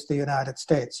away is the United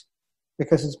States,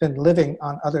 because it's been living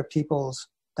on other people's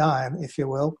dime, if you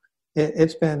will.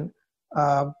 It's been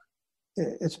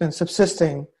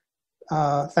subsisting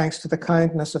thanks to the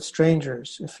kindness of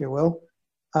strangers, if you will,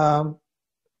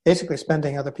 basically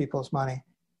spending other people's money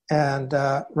and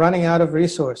running out of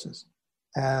resources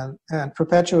and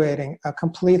perpetuating a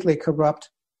completely corrupt,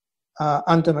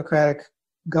 undemocratic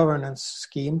governance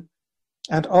scheme.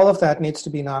 And all of that needs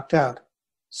to be knocked out.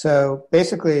 So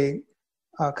basically,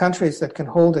 countries that can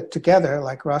hold it together,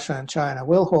 like Russia and China,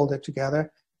 will hold it together.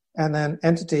 And then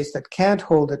entities that can't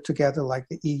hold it together, like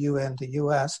the EU and the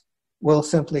US, will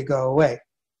simply go away.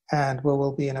 And we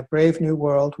will be in a brave new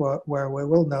world where we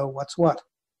will know what's what.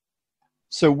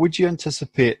 So would you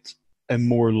anticipate a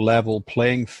more level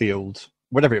playing field,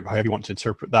 however you want to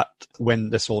interpret that, when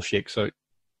this all shakes out?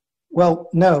 Well,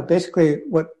 no. Basically,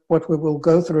 what we will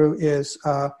go through is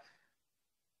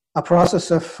a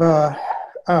process of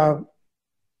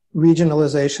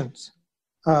regionalization.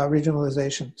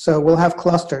 So we'll have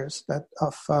clusters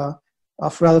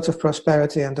of relative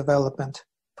prosperity and development.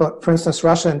 For instance,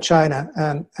 Russia and China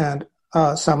and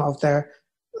some of the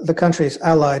countries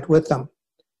allied with them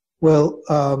will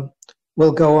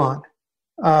go on.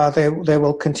 They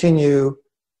will continue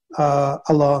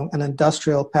along an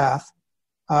industrial path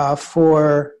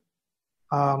for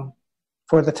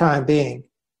the time being,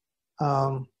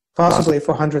 possibly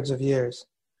for hundreds of years.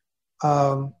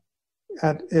 And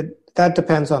that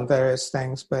depends on various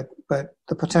things, but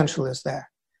the potential is there.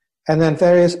 And then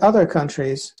various other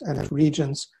countries and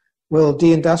regions will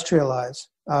deindustrialize.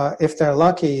 If they're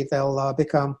lucky, they'll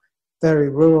become very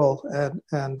rural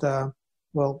and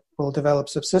will develop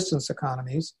subsistence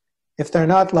economies. If they're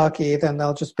not lucky, then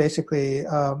they'll just basically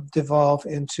devolve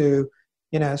into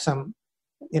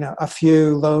a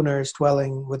few loners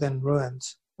dwelling within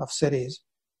ruins of cities.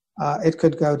 It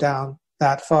could go down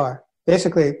that far.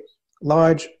 Basically,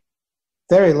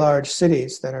 very large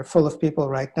cities that are full of people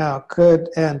right now could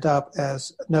end up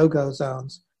as no-go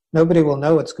zones. Nobody will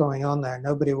know what's going on there.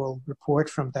 Nobody will report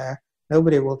from there.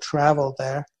 Nobody will travel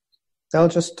there. They'll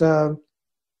just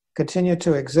continue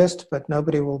to exist, but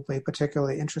nobody will be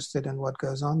particularly interested in what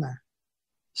goes on there.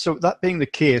 So that being the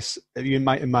case, you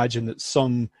might imagine that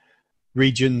some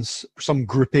regions, some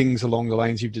groupings along the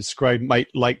lines you've described might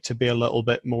like to be a little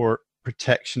bit more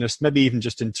protectionist, maybe even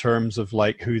just in terms of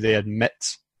like who they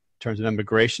admit in terms of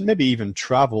immigration, maybe even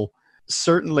travel.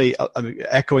 Certainly,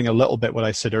 echoing a little bit what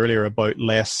I said earlier about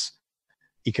less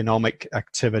economic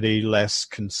activity, less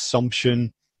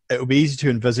consumption, it would be easy to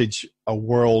envisage a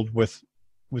world with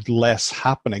with less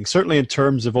happening, certainly in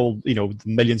terms of all, the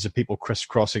millions of people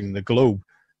crisscrossing the globe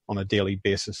on a daily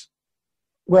basis.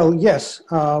 Well, yes,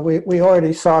 we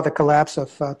already saw the collapse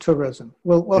of tourism.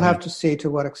 We'll have to see to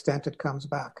what extent it comes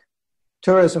back.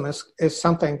 Tourism is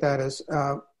something that is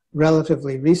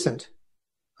relatively recent.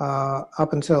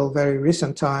 Up until very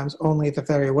recent times, only the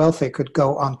very wealthy could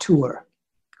go on tour.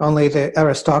 Only the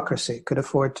aristocracy could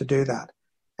afford to do that.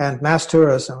 And mass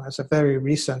tourism is a very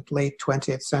recent, late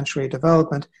 20th century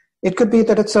development. It could be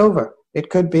that it's over. It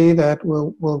could be that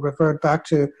we'll revert back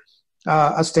to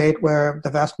a state where the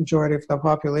vast majority of the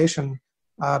population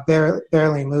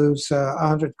barely moves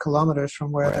 100 kilometers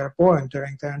from where they're born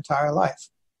during their entire life,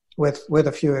 with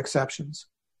a few exceptions.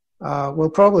 We'll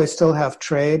probably still have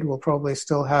trade. We'll probably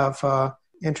still have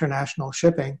international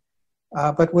shipping,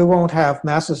 but we won't have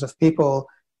masses of people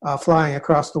flying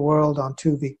across the world on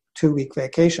two-week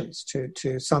vacations to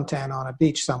suntan on a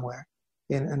beach somewhere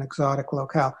in an exotic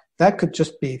locale. That could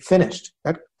just be finished.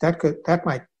 That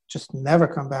might just never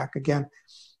come back again.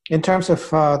 In terms of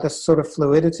this sort of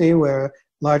fluidity where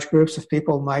large groups of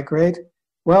people migrate,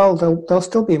 well, there'll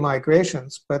still be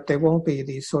migrations, but they won't be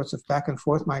these sorts of back and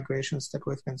forth migrations that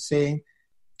we've been seeing.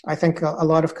 I think a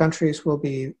lot of countries will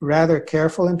be rather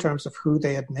careful in terms of who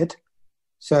they admit.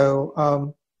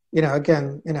 So,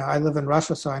 again, I live in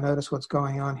Russia, so I notice what's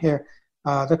going on here.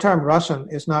 The term Russian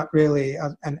is not really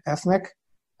an ethnic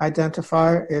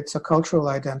identifier. It's a cultural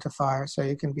identifier. So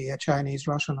you can be a Chinese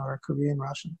Russian or a Korean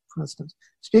Russian, for instance.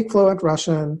 Speak fluent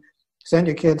Russian, send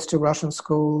your kids to Russian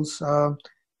schools,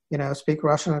 speak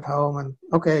Russian at home, and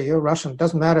okay, you're Russian.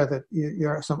 Doesn't matter that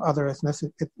you're some other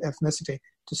ethnicity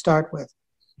to start with.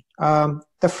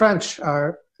 The French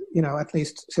are, at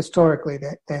least historically,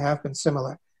 they have been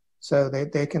similar. So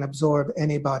they can absorb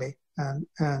anybody,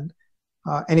 and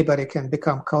anybody can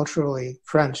become culturally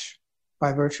French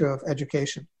by virtue of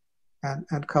education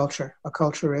and culture,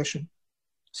 acculturation.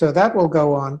 So that will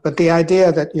go on. But the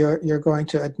idea that you're going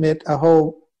to admit a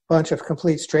whole bunch of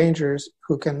complete strangers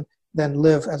who can then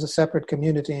live as a separate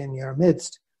community in your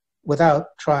midst without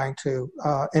trying to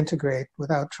integrate,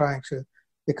 without trying to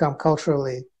become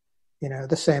culturally,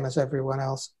 the same as everyone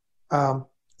else,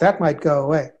 that might go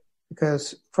away.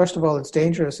 Because first of all, it's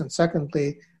dangerous, and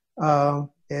secondly,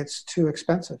 it's too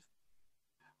expensive.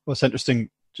 Well, it's interesting.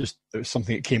 Just there was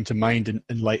something that came to mind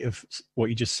in light of what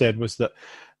you just said, was that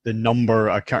the number,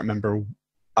 I can't remember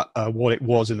what it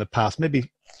was in the past,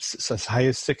 maybe as high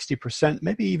as 60%,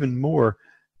 maybe even more,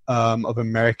 of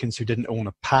Americans who didn't own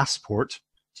a passport,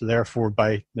 so therefore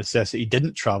by necessity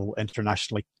didn't travel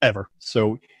internationally ever.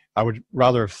 So I would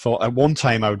rather have thought, at one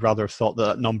time, I would rather have thought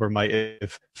that number might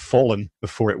have fallen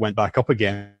before it went back up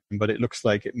again, but it looks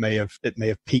like it may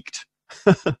have peaked.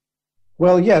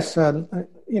 Well, yes,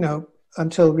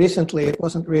 until recently, it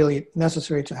wasn't really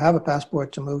necessary to have a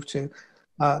passport to move to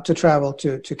travel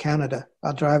to Canada.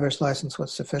 A driver's license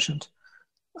was sufficient.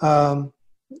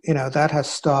 That has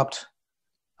stopped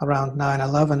around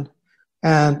 9/11,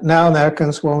 and now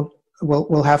Americans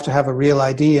will have to have a real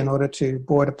ID in order to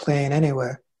board a plane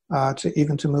anywhere.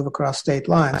 To move across state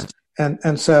lines,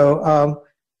 and so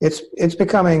it's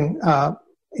becoming a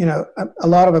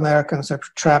lot of Americans are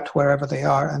trapped wherever they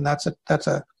are, and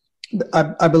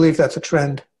I believe that's a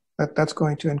trend that's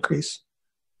going to increase.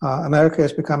 America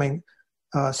is becoming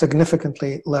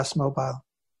significantly less mobile.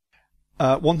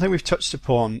 One thing we've touched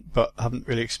upon but haven't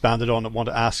really expanded on, I want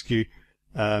to ask you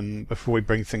before we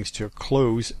bring things to a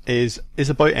close is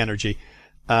about energy.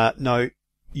 Now,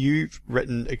 you've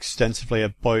written extensively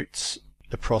about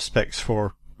the prospects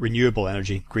for renewable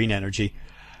energy, green energy,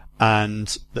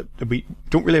 and that we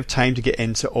don't really have time to get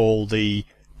into all the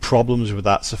problems with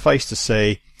that. Suffice to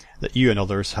say that you and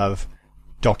others have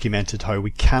documented how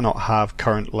we cannot have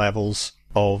current levels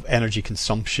of energy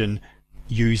consumption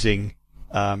using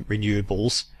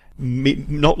renewables,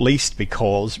 not least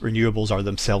because renewables are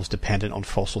themselves dependent on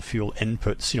fossil fuel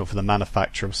inputs, for the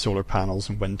manufacture of solar panels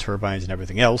and wind turbines and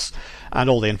everything else, and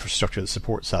all the infrastructure that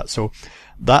supports that. So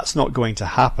that's not going to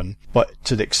happen. But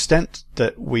to the extent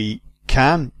that we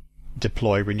can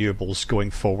deploy renewables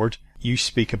going forward, you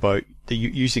speak about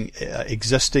using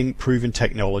existing proven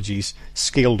technologies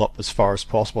scaled up as far as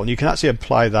possible. And you can actually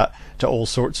apply that to all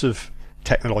sorts of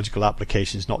technological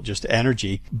applications, not just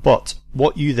energy. But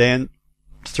what you then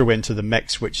throw into the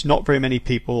mix, which not very many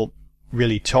people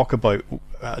really talk about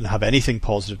and have anything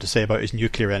positive to say about, is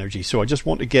nuclear energy. So I just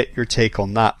want to get your take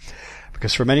on that,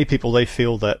 because for many people, they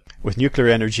feel that with nuclear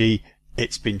energy,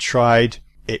 it's been tried,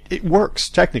 it works,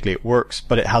 technically it works,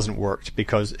 but it hasn't worked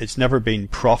because it's never been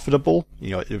profitable.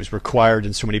 It was required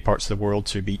in so many parts of the world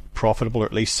to be profitable, or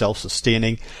at least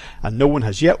self-sustaining, and no one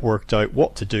has yet worked out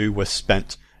what to do with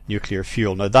spent nuclear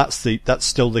fuel. Now that's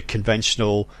still the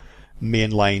conventional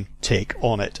mainline take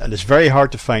on it, and it's very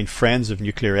hard to find friends of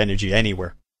nuclear energy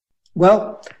anywhere.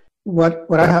 Well,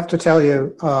 what I have to tell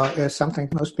you is something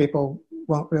most people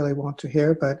won't really want to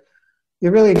hear, but you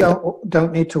really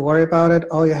don't need to worry about it.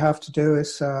 All you have to do is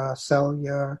sell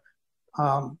your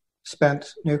spent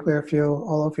nuclear fuel,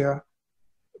 all of your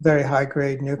very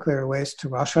high-grade nuclear waste to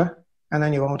Russia, and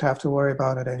then you won't have to worry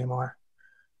about it anymore.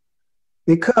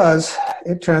 Because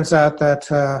it turns out that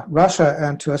Russia,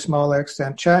 and to a smaller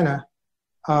extent China,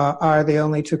 are the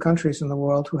only two countries in the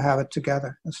world who have it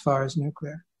together as far as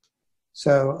nuclear.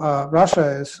 So Russia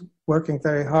is working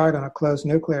very hard on a closed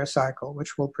nuclear cycle,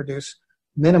 which will produce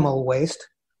minimal waste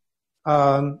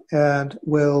and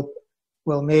will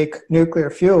make nuclear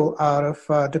fuel out of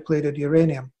depleted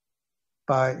uranium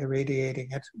by irradiating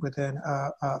it within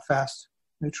a fast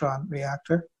neutron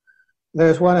reactor.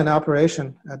 There's one in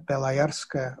operation at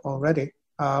Belayarsk already.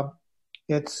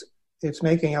 It's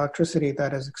making electricity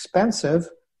that is expensive,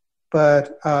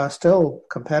 but still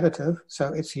competitive.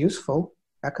 So it's useful,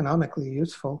 economically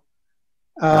useful.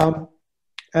 Russia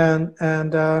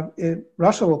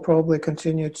will probably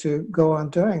continue to go on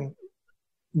doing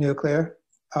nuclear.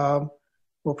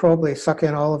 We'll probably suck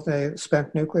in all of the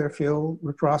spent nuclear fuel,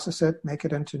 reprocess it, make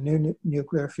it into new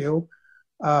nuclear fuel,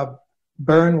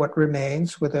 burn what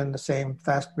remains within the same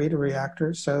fast breeder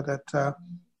reactors, so that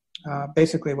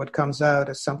basically what comes out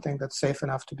is something that's safe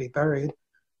enough to be buried.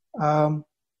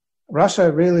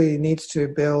 Russia really needs to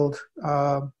build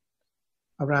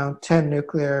around 10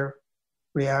 nuclear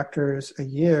reactors a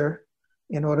year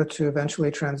in order to eventually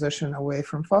transition away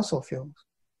from fossil fuels,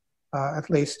 at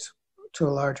least to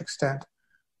a large extent.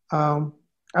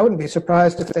 I wouldn't be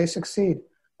surprised if they succeed.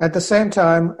 At the same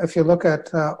time, if you look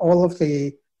at all of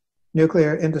the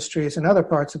nuclear industries in other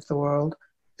parts of the world,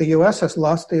 the US has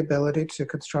lost the ability to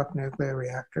construct nuclear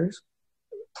reactors,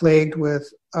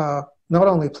 not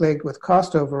only plagued with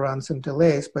cost overruns and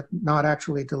delays, but not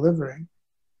actually delivering.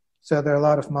 So there are a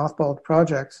lot of mothballed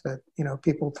projects that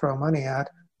people throw money at,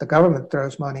 the government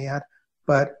throws money at,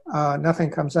 but nothing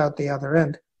comes out the other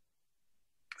end.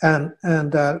 And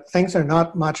things are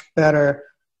not much better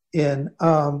in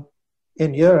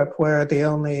Europe, where the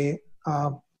only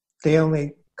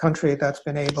country that's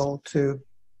been able to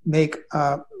make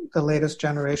the latest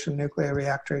generation nuclear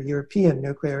reactor, European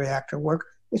nuclear reactor, work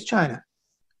is China.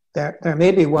 There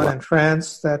may be one in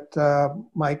France that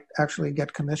might actually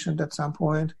get commissioned at some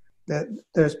point.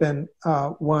 There's been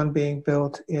one being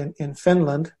built in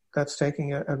Finland that's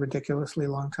taking a ridiculously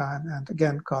long time and,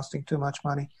 again, costing too much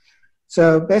money.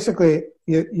 So basically,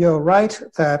 you're right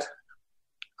that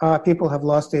people have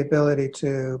lost the ability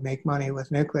to make money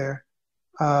with nuclear,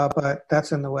 but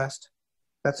that's in the West.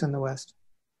 That's in the West.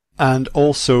 And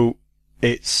also,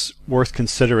 it's worth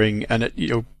considering, and it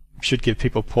should give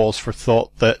people pause for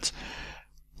thought, that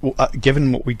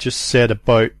given what we just said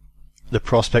about the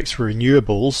prospects for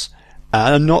renewables,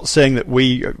 and I'm not saying that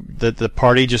the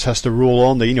party just has to roll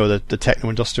on, the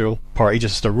techno-industrial party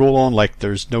just has to roll on like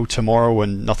there's no tomorrow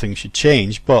and nothing should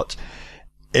change, but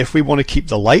if we want to keep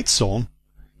the lights on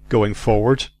going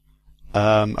forward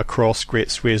across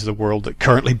great swathes of the world that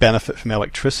currently benefit from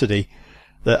electricity,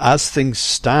 that as things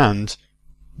stand,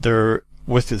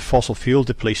 with the fossil fuel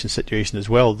depletion situation as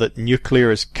well, that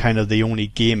nuclear is kind of the only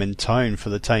game in town for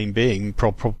the time being,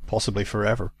 possibly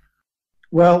forever.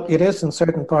 Well, it is in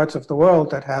certain parts of the world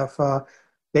that have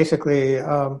basically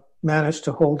managed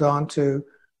to hold on to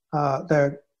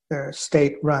their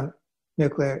state-run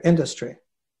nuclear industry,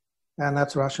 and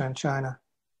that's Russia and China.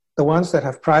 The ones that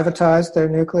have privatized their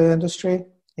nuclear industry,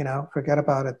 forget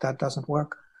about it. That doesn't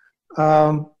work.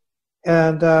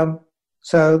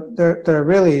 So there are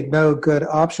really no good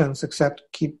options except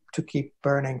to keep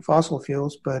burning fossil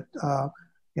fuels, but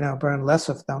burn less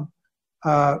of them.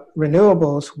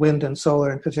 Renewables, wind and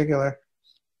solar in particular,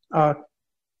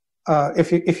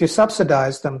 if you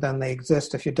subsidize them, then they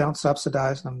exist. If you don't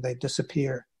subsidize them, they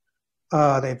disappear.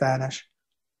 They vanish.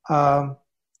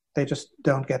 They just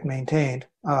don't get maintained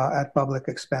at public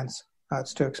expense.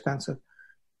 It's too expensive.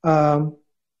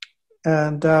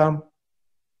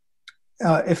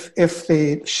 If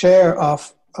the share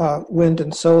of wind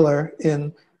and solar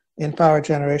in power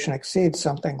generation exceeds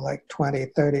something like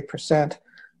 20-30%,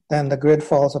 then the grid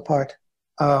falls apart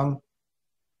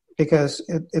because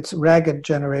it's ragged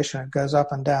generation. It goes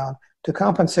up and down. To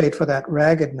compensate for that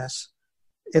raggedness,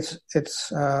 it's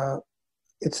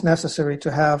necessary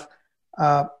to have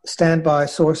standby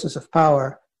sources of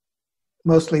power,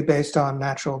 mostly based on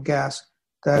natural gas,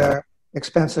 that are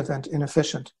expensive and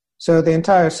inefficient. So the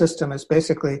entire system is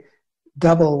basically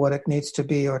double what it needs to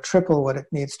be or triple what it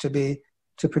needs to be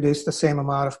to produce the same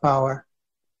amount of power.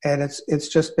 And it's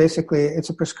just basically, it's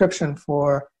a prescription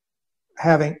for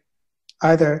having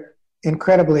either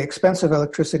incredibly expensive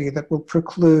electricity that will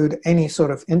preclude any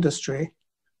sort of industry,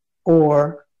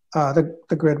 or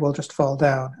the grid will just fall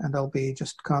down and there'll be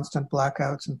just constant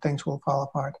blackouts and things will fall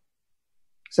apart.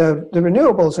 So the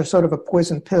renewables are sort of a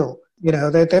poison pill. You know,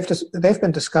 they've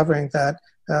been discovering that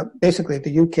basically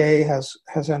the UK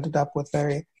has ended up with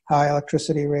very high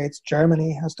electricity rates.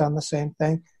 Germany has done the same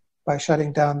thing by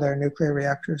shutting down their nuclear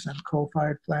reactors and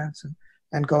coal-fired plants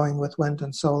and going with wind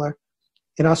and solar.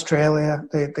 In Australia,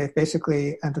 they've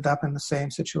basically ended up in the same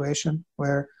situation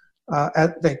where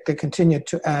they continued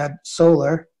to add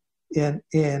solar in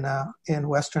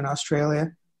Western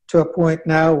Australia, to a point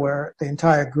now where the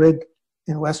entire grid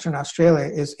in Western Australia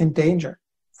is in danger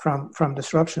from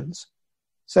disruptions.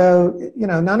 So, you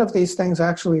know, none of these things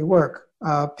actually work.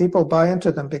 People buy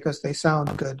into them because they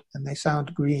sound good and they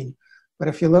sound green. But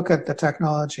if you look at the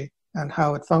technology and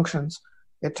how it functions,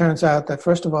 it turns out that,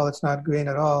 first of all, it's not green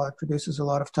at all. It produces a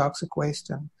lot of toxic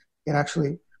waste, and it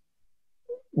actually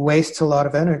wastes a lot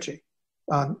of energy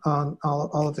on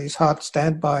all of these hot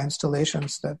standby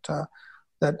installations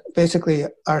that basically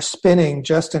are spinning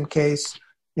just in case,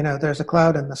 you know, there's a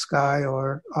cloud in the sky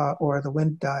or the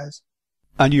wind dies.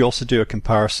 And you also do a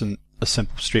comparison, a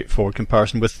simple, straightforward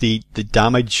comparison with the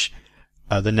damage,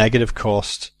 the negative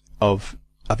cost of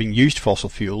having used fossil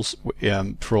fuels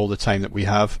for all the time that we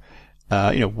have,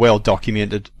 well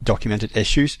documented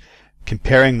issues,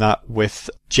 comparing that with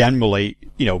generally,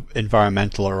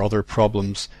 environmental or other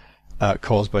problems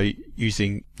caused by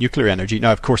using nuclear energy.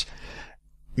 Now, of course,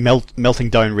 melting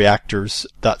down reactors,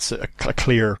 that's a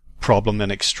clear problem,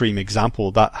 an extreme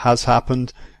example. That has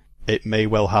happened. It may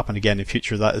well happen again in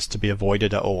future. That is to be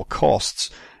avoided at all costs.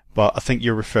 But I think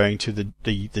you're referring to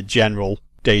the general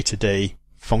day-to-day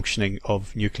functioning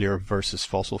of nuclear versus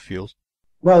fossil fuels.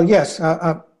 Well, yes.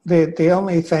 The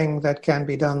only thing that can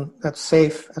be done that's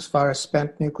safe as far as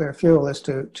spent nuclear fuel is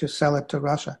to sell it to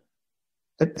Russia.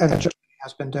 And Germany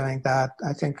has been doing that.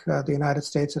 I think the United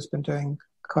States has been doing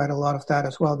quite a lot of that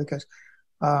as well, because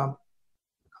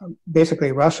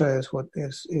basically Russia is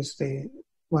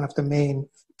one of the main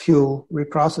fuel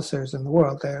reprocessors in the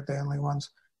world. They're the only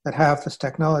ones that have this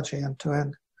technology end to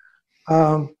end.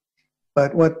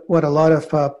 But what a lot of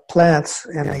plants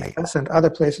in the US and other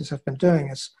places have been doing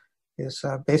is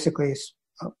basically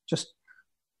just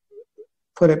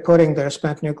putting their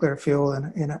spent nuclear fuel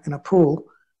in a pool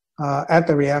at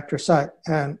the reactor site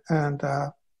and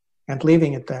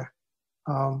leaving it there,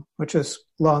 which is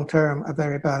long term a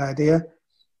very bad idea.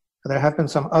 There have been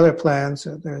some other plans.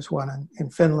 There's one in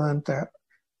Finland.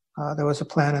 There was a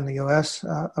plan in the U.S.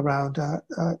 Around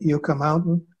Yucca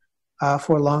Mountain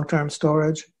for long-term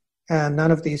storage, and none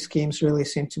of these schemes really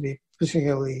seem to be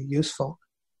particularly useful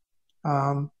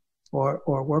or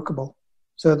workable.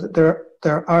 So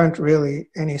there aren't really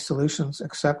any solutions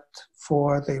except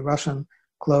for the Russian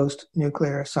closed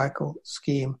nuclear cycle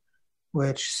scheme,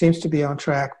 which seems to be on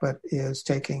track but is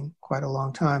taking quite a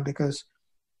long time because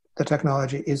the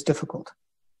technology is difficult.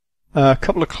 A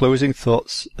couple of closing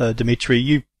thoughts, Dmitry.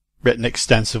 You've written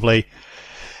extensively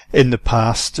in the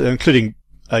past, including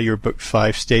your book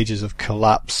 5 Stages of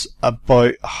Collapse,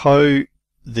 about how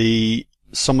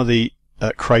some of the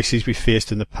crises we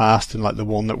faced in the past, and like the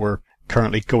one that we're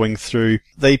currently going through,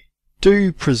 they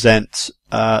do present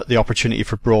the opportunity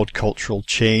for broad cultural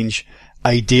change,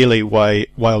 ideally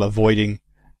while avoiding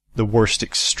the worst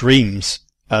extremes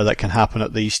that can happen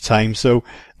at these times. So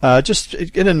just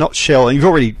in a nutshell, and you've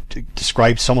already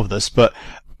described some of this, but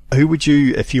who would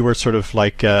you, if you were sort of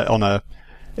like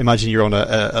imagine you're on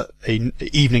an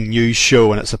evening news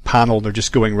show and it's a panel and they're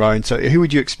just going round, so who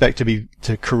would you expect to be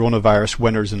coronavirus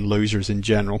winners and losers in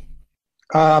general?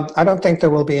 I don't think there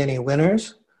will be any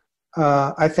winners.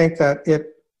 I think that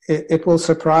it will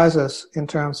surprise us in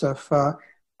terms of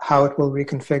how it will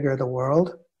reconfigure the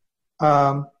world.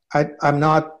 I'm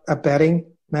not a betting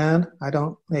man. I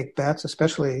don't make bets,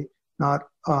 especially not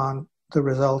on the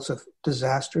results of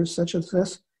disasters such as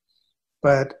this.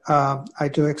 But I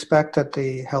do expect that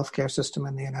the healthcare system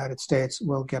in the United States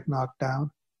will get knocked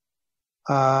down.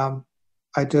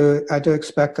 I do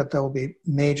expect that there will be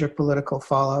major political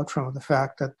fallout from the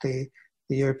fact that the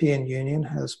European Union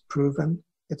has proven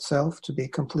itself to be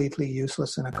completely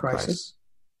useless in a crisis.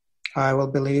 I will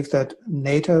believe that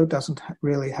NATO doesn't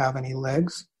really have any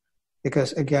legs,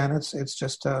 because again, it's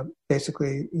just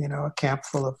basically a camp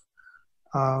full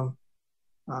of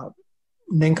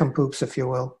nincompoops, if you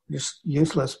will, just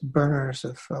useless burners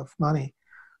of money.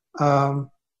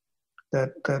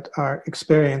 that are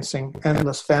experiencing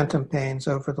endless phantom pains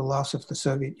over the loss of the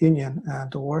Soviet Union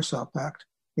and the Warsaw Pact.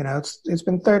 It's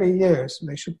been 30 years.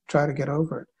 They should try to get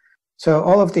over it. So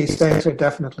all of these things are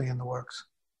definitely in the works.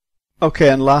 Okay,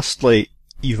 and lastly,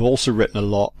 you've also written a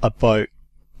lot about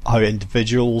how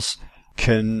individuals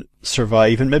can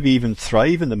survive and maybe even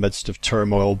thrive in the midst of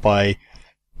turmoil by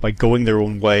going their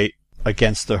own way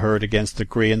against the herd, against the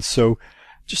grain. So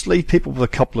just leave people with a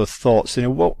couple of thoughts.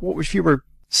 What if you were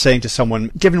saying to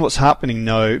someone, given what's happening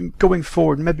now, going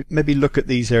forward, maybe look at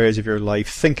these areas of your life,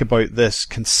 think about this,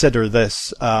 consider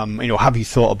this, have you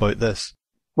thought about this?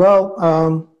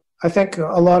 Well, I think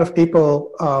a lot of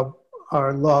people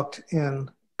are locked in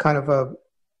kind of a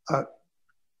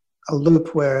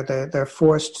loop where they're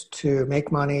forced to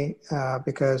make money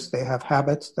because they have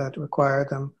habits that require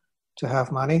them to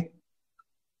have money.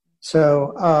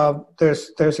 So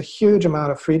there's a huge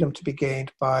amount of freedom to be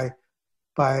gained by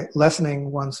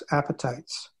lessening one's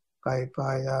appetites, by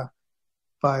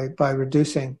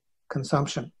reducing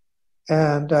consumption.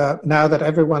 And now that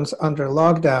everyone's under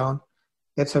lockdown,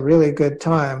 it's a really good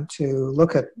time to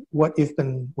look at what you've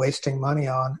been wasting money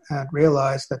on and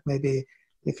realize that maybe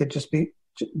you could just be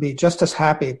just as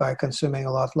happy by consuming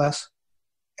a lot less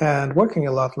and working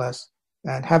a lot less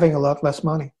and having a lot less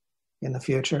money in the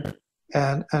future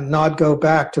and not go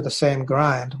back to the same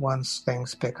grind once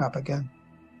things pick up again.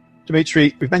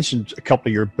 Dmitry, we've mentioned a couple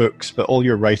of your books, but all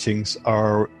your writings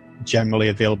are generally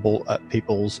available at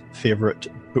people's favourite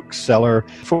bookseller.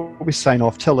 Before we sign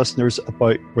off, tell listeners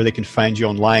about where they can find you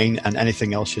online and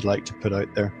anything else you'd like to put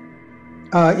out there.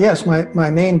 Yes, my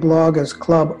main blog is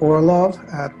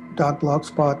cluborlov at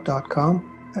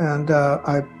 .blogspot.com, and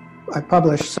I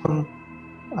publish some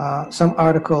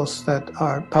articles that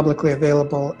are publicly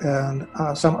available and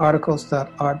some articles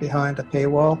that are behind a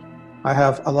paywall. I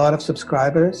have a lot of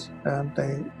subscribers, and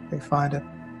they find it,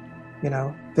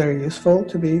 very useful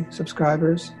to be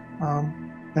subscribers.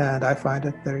 And I find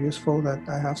it very useful that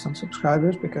I have some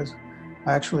subscribers because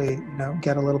I actually,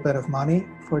 get a little bit of money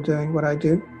for doing what I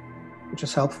do, which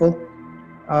is helpful.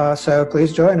 So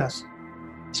please join us.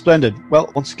 Splendid.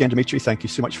 Well, once again, Dmitry, thank you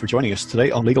so much for joining us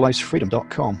today on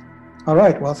legalizefreedom.com. All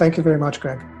right. Well, thank you very much,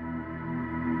 Greg.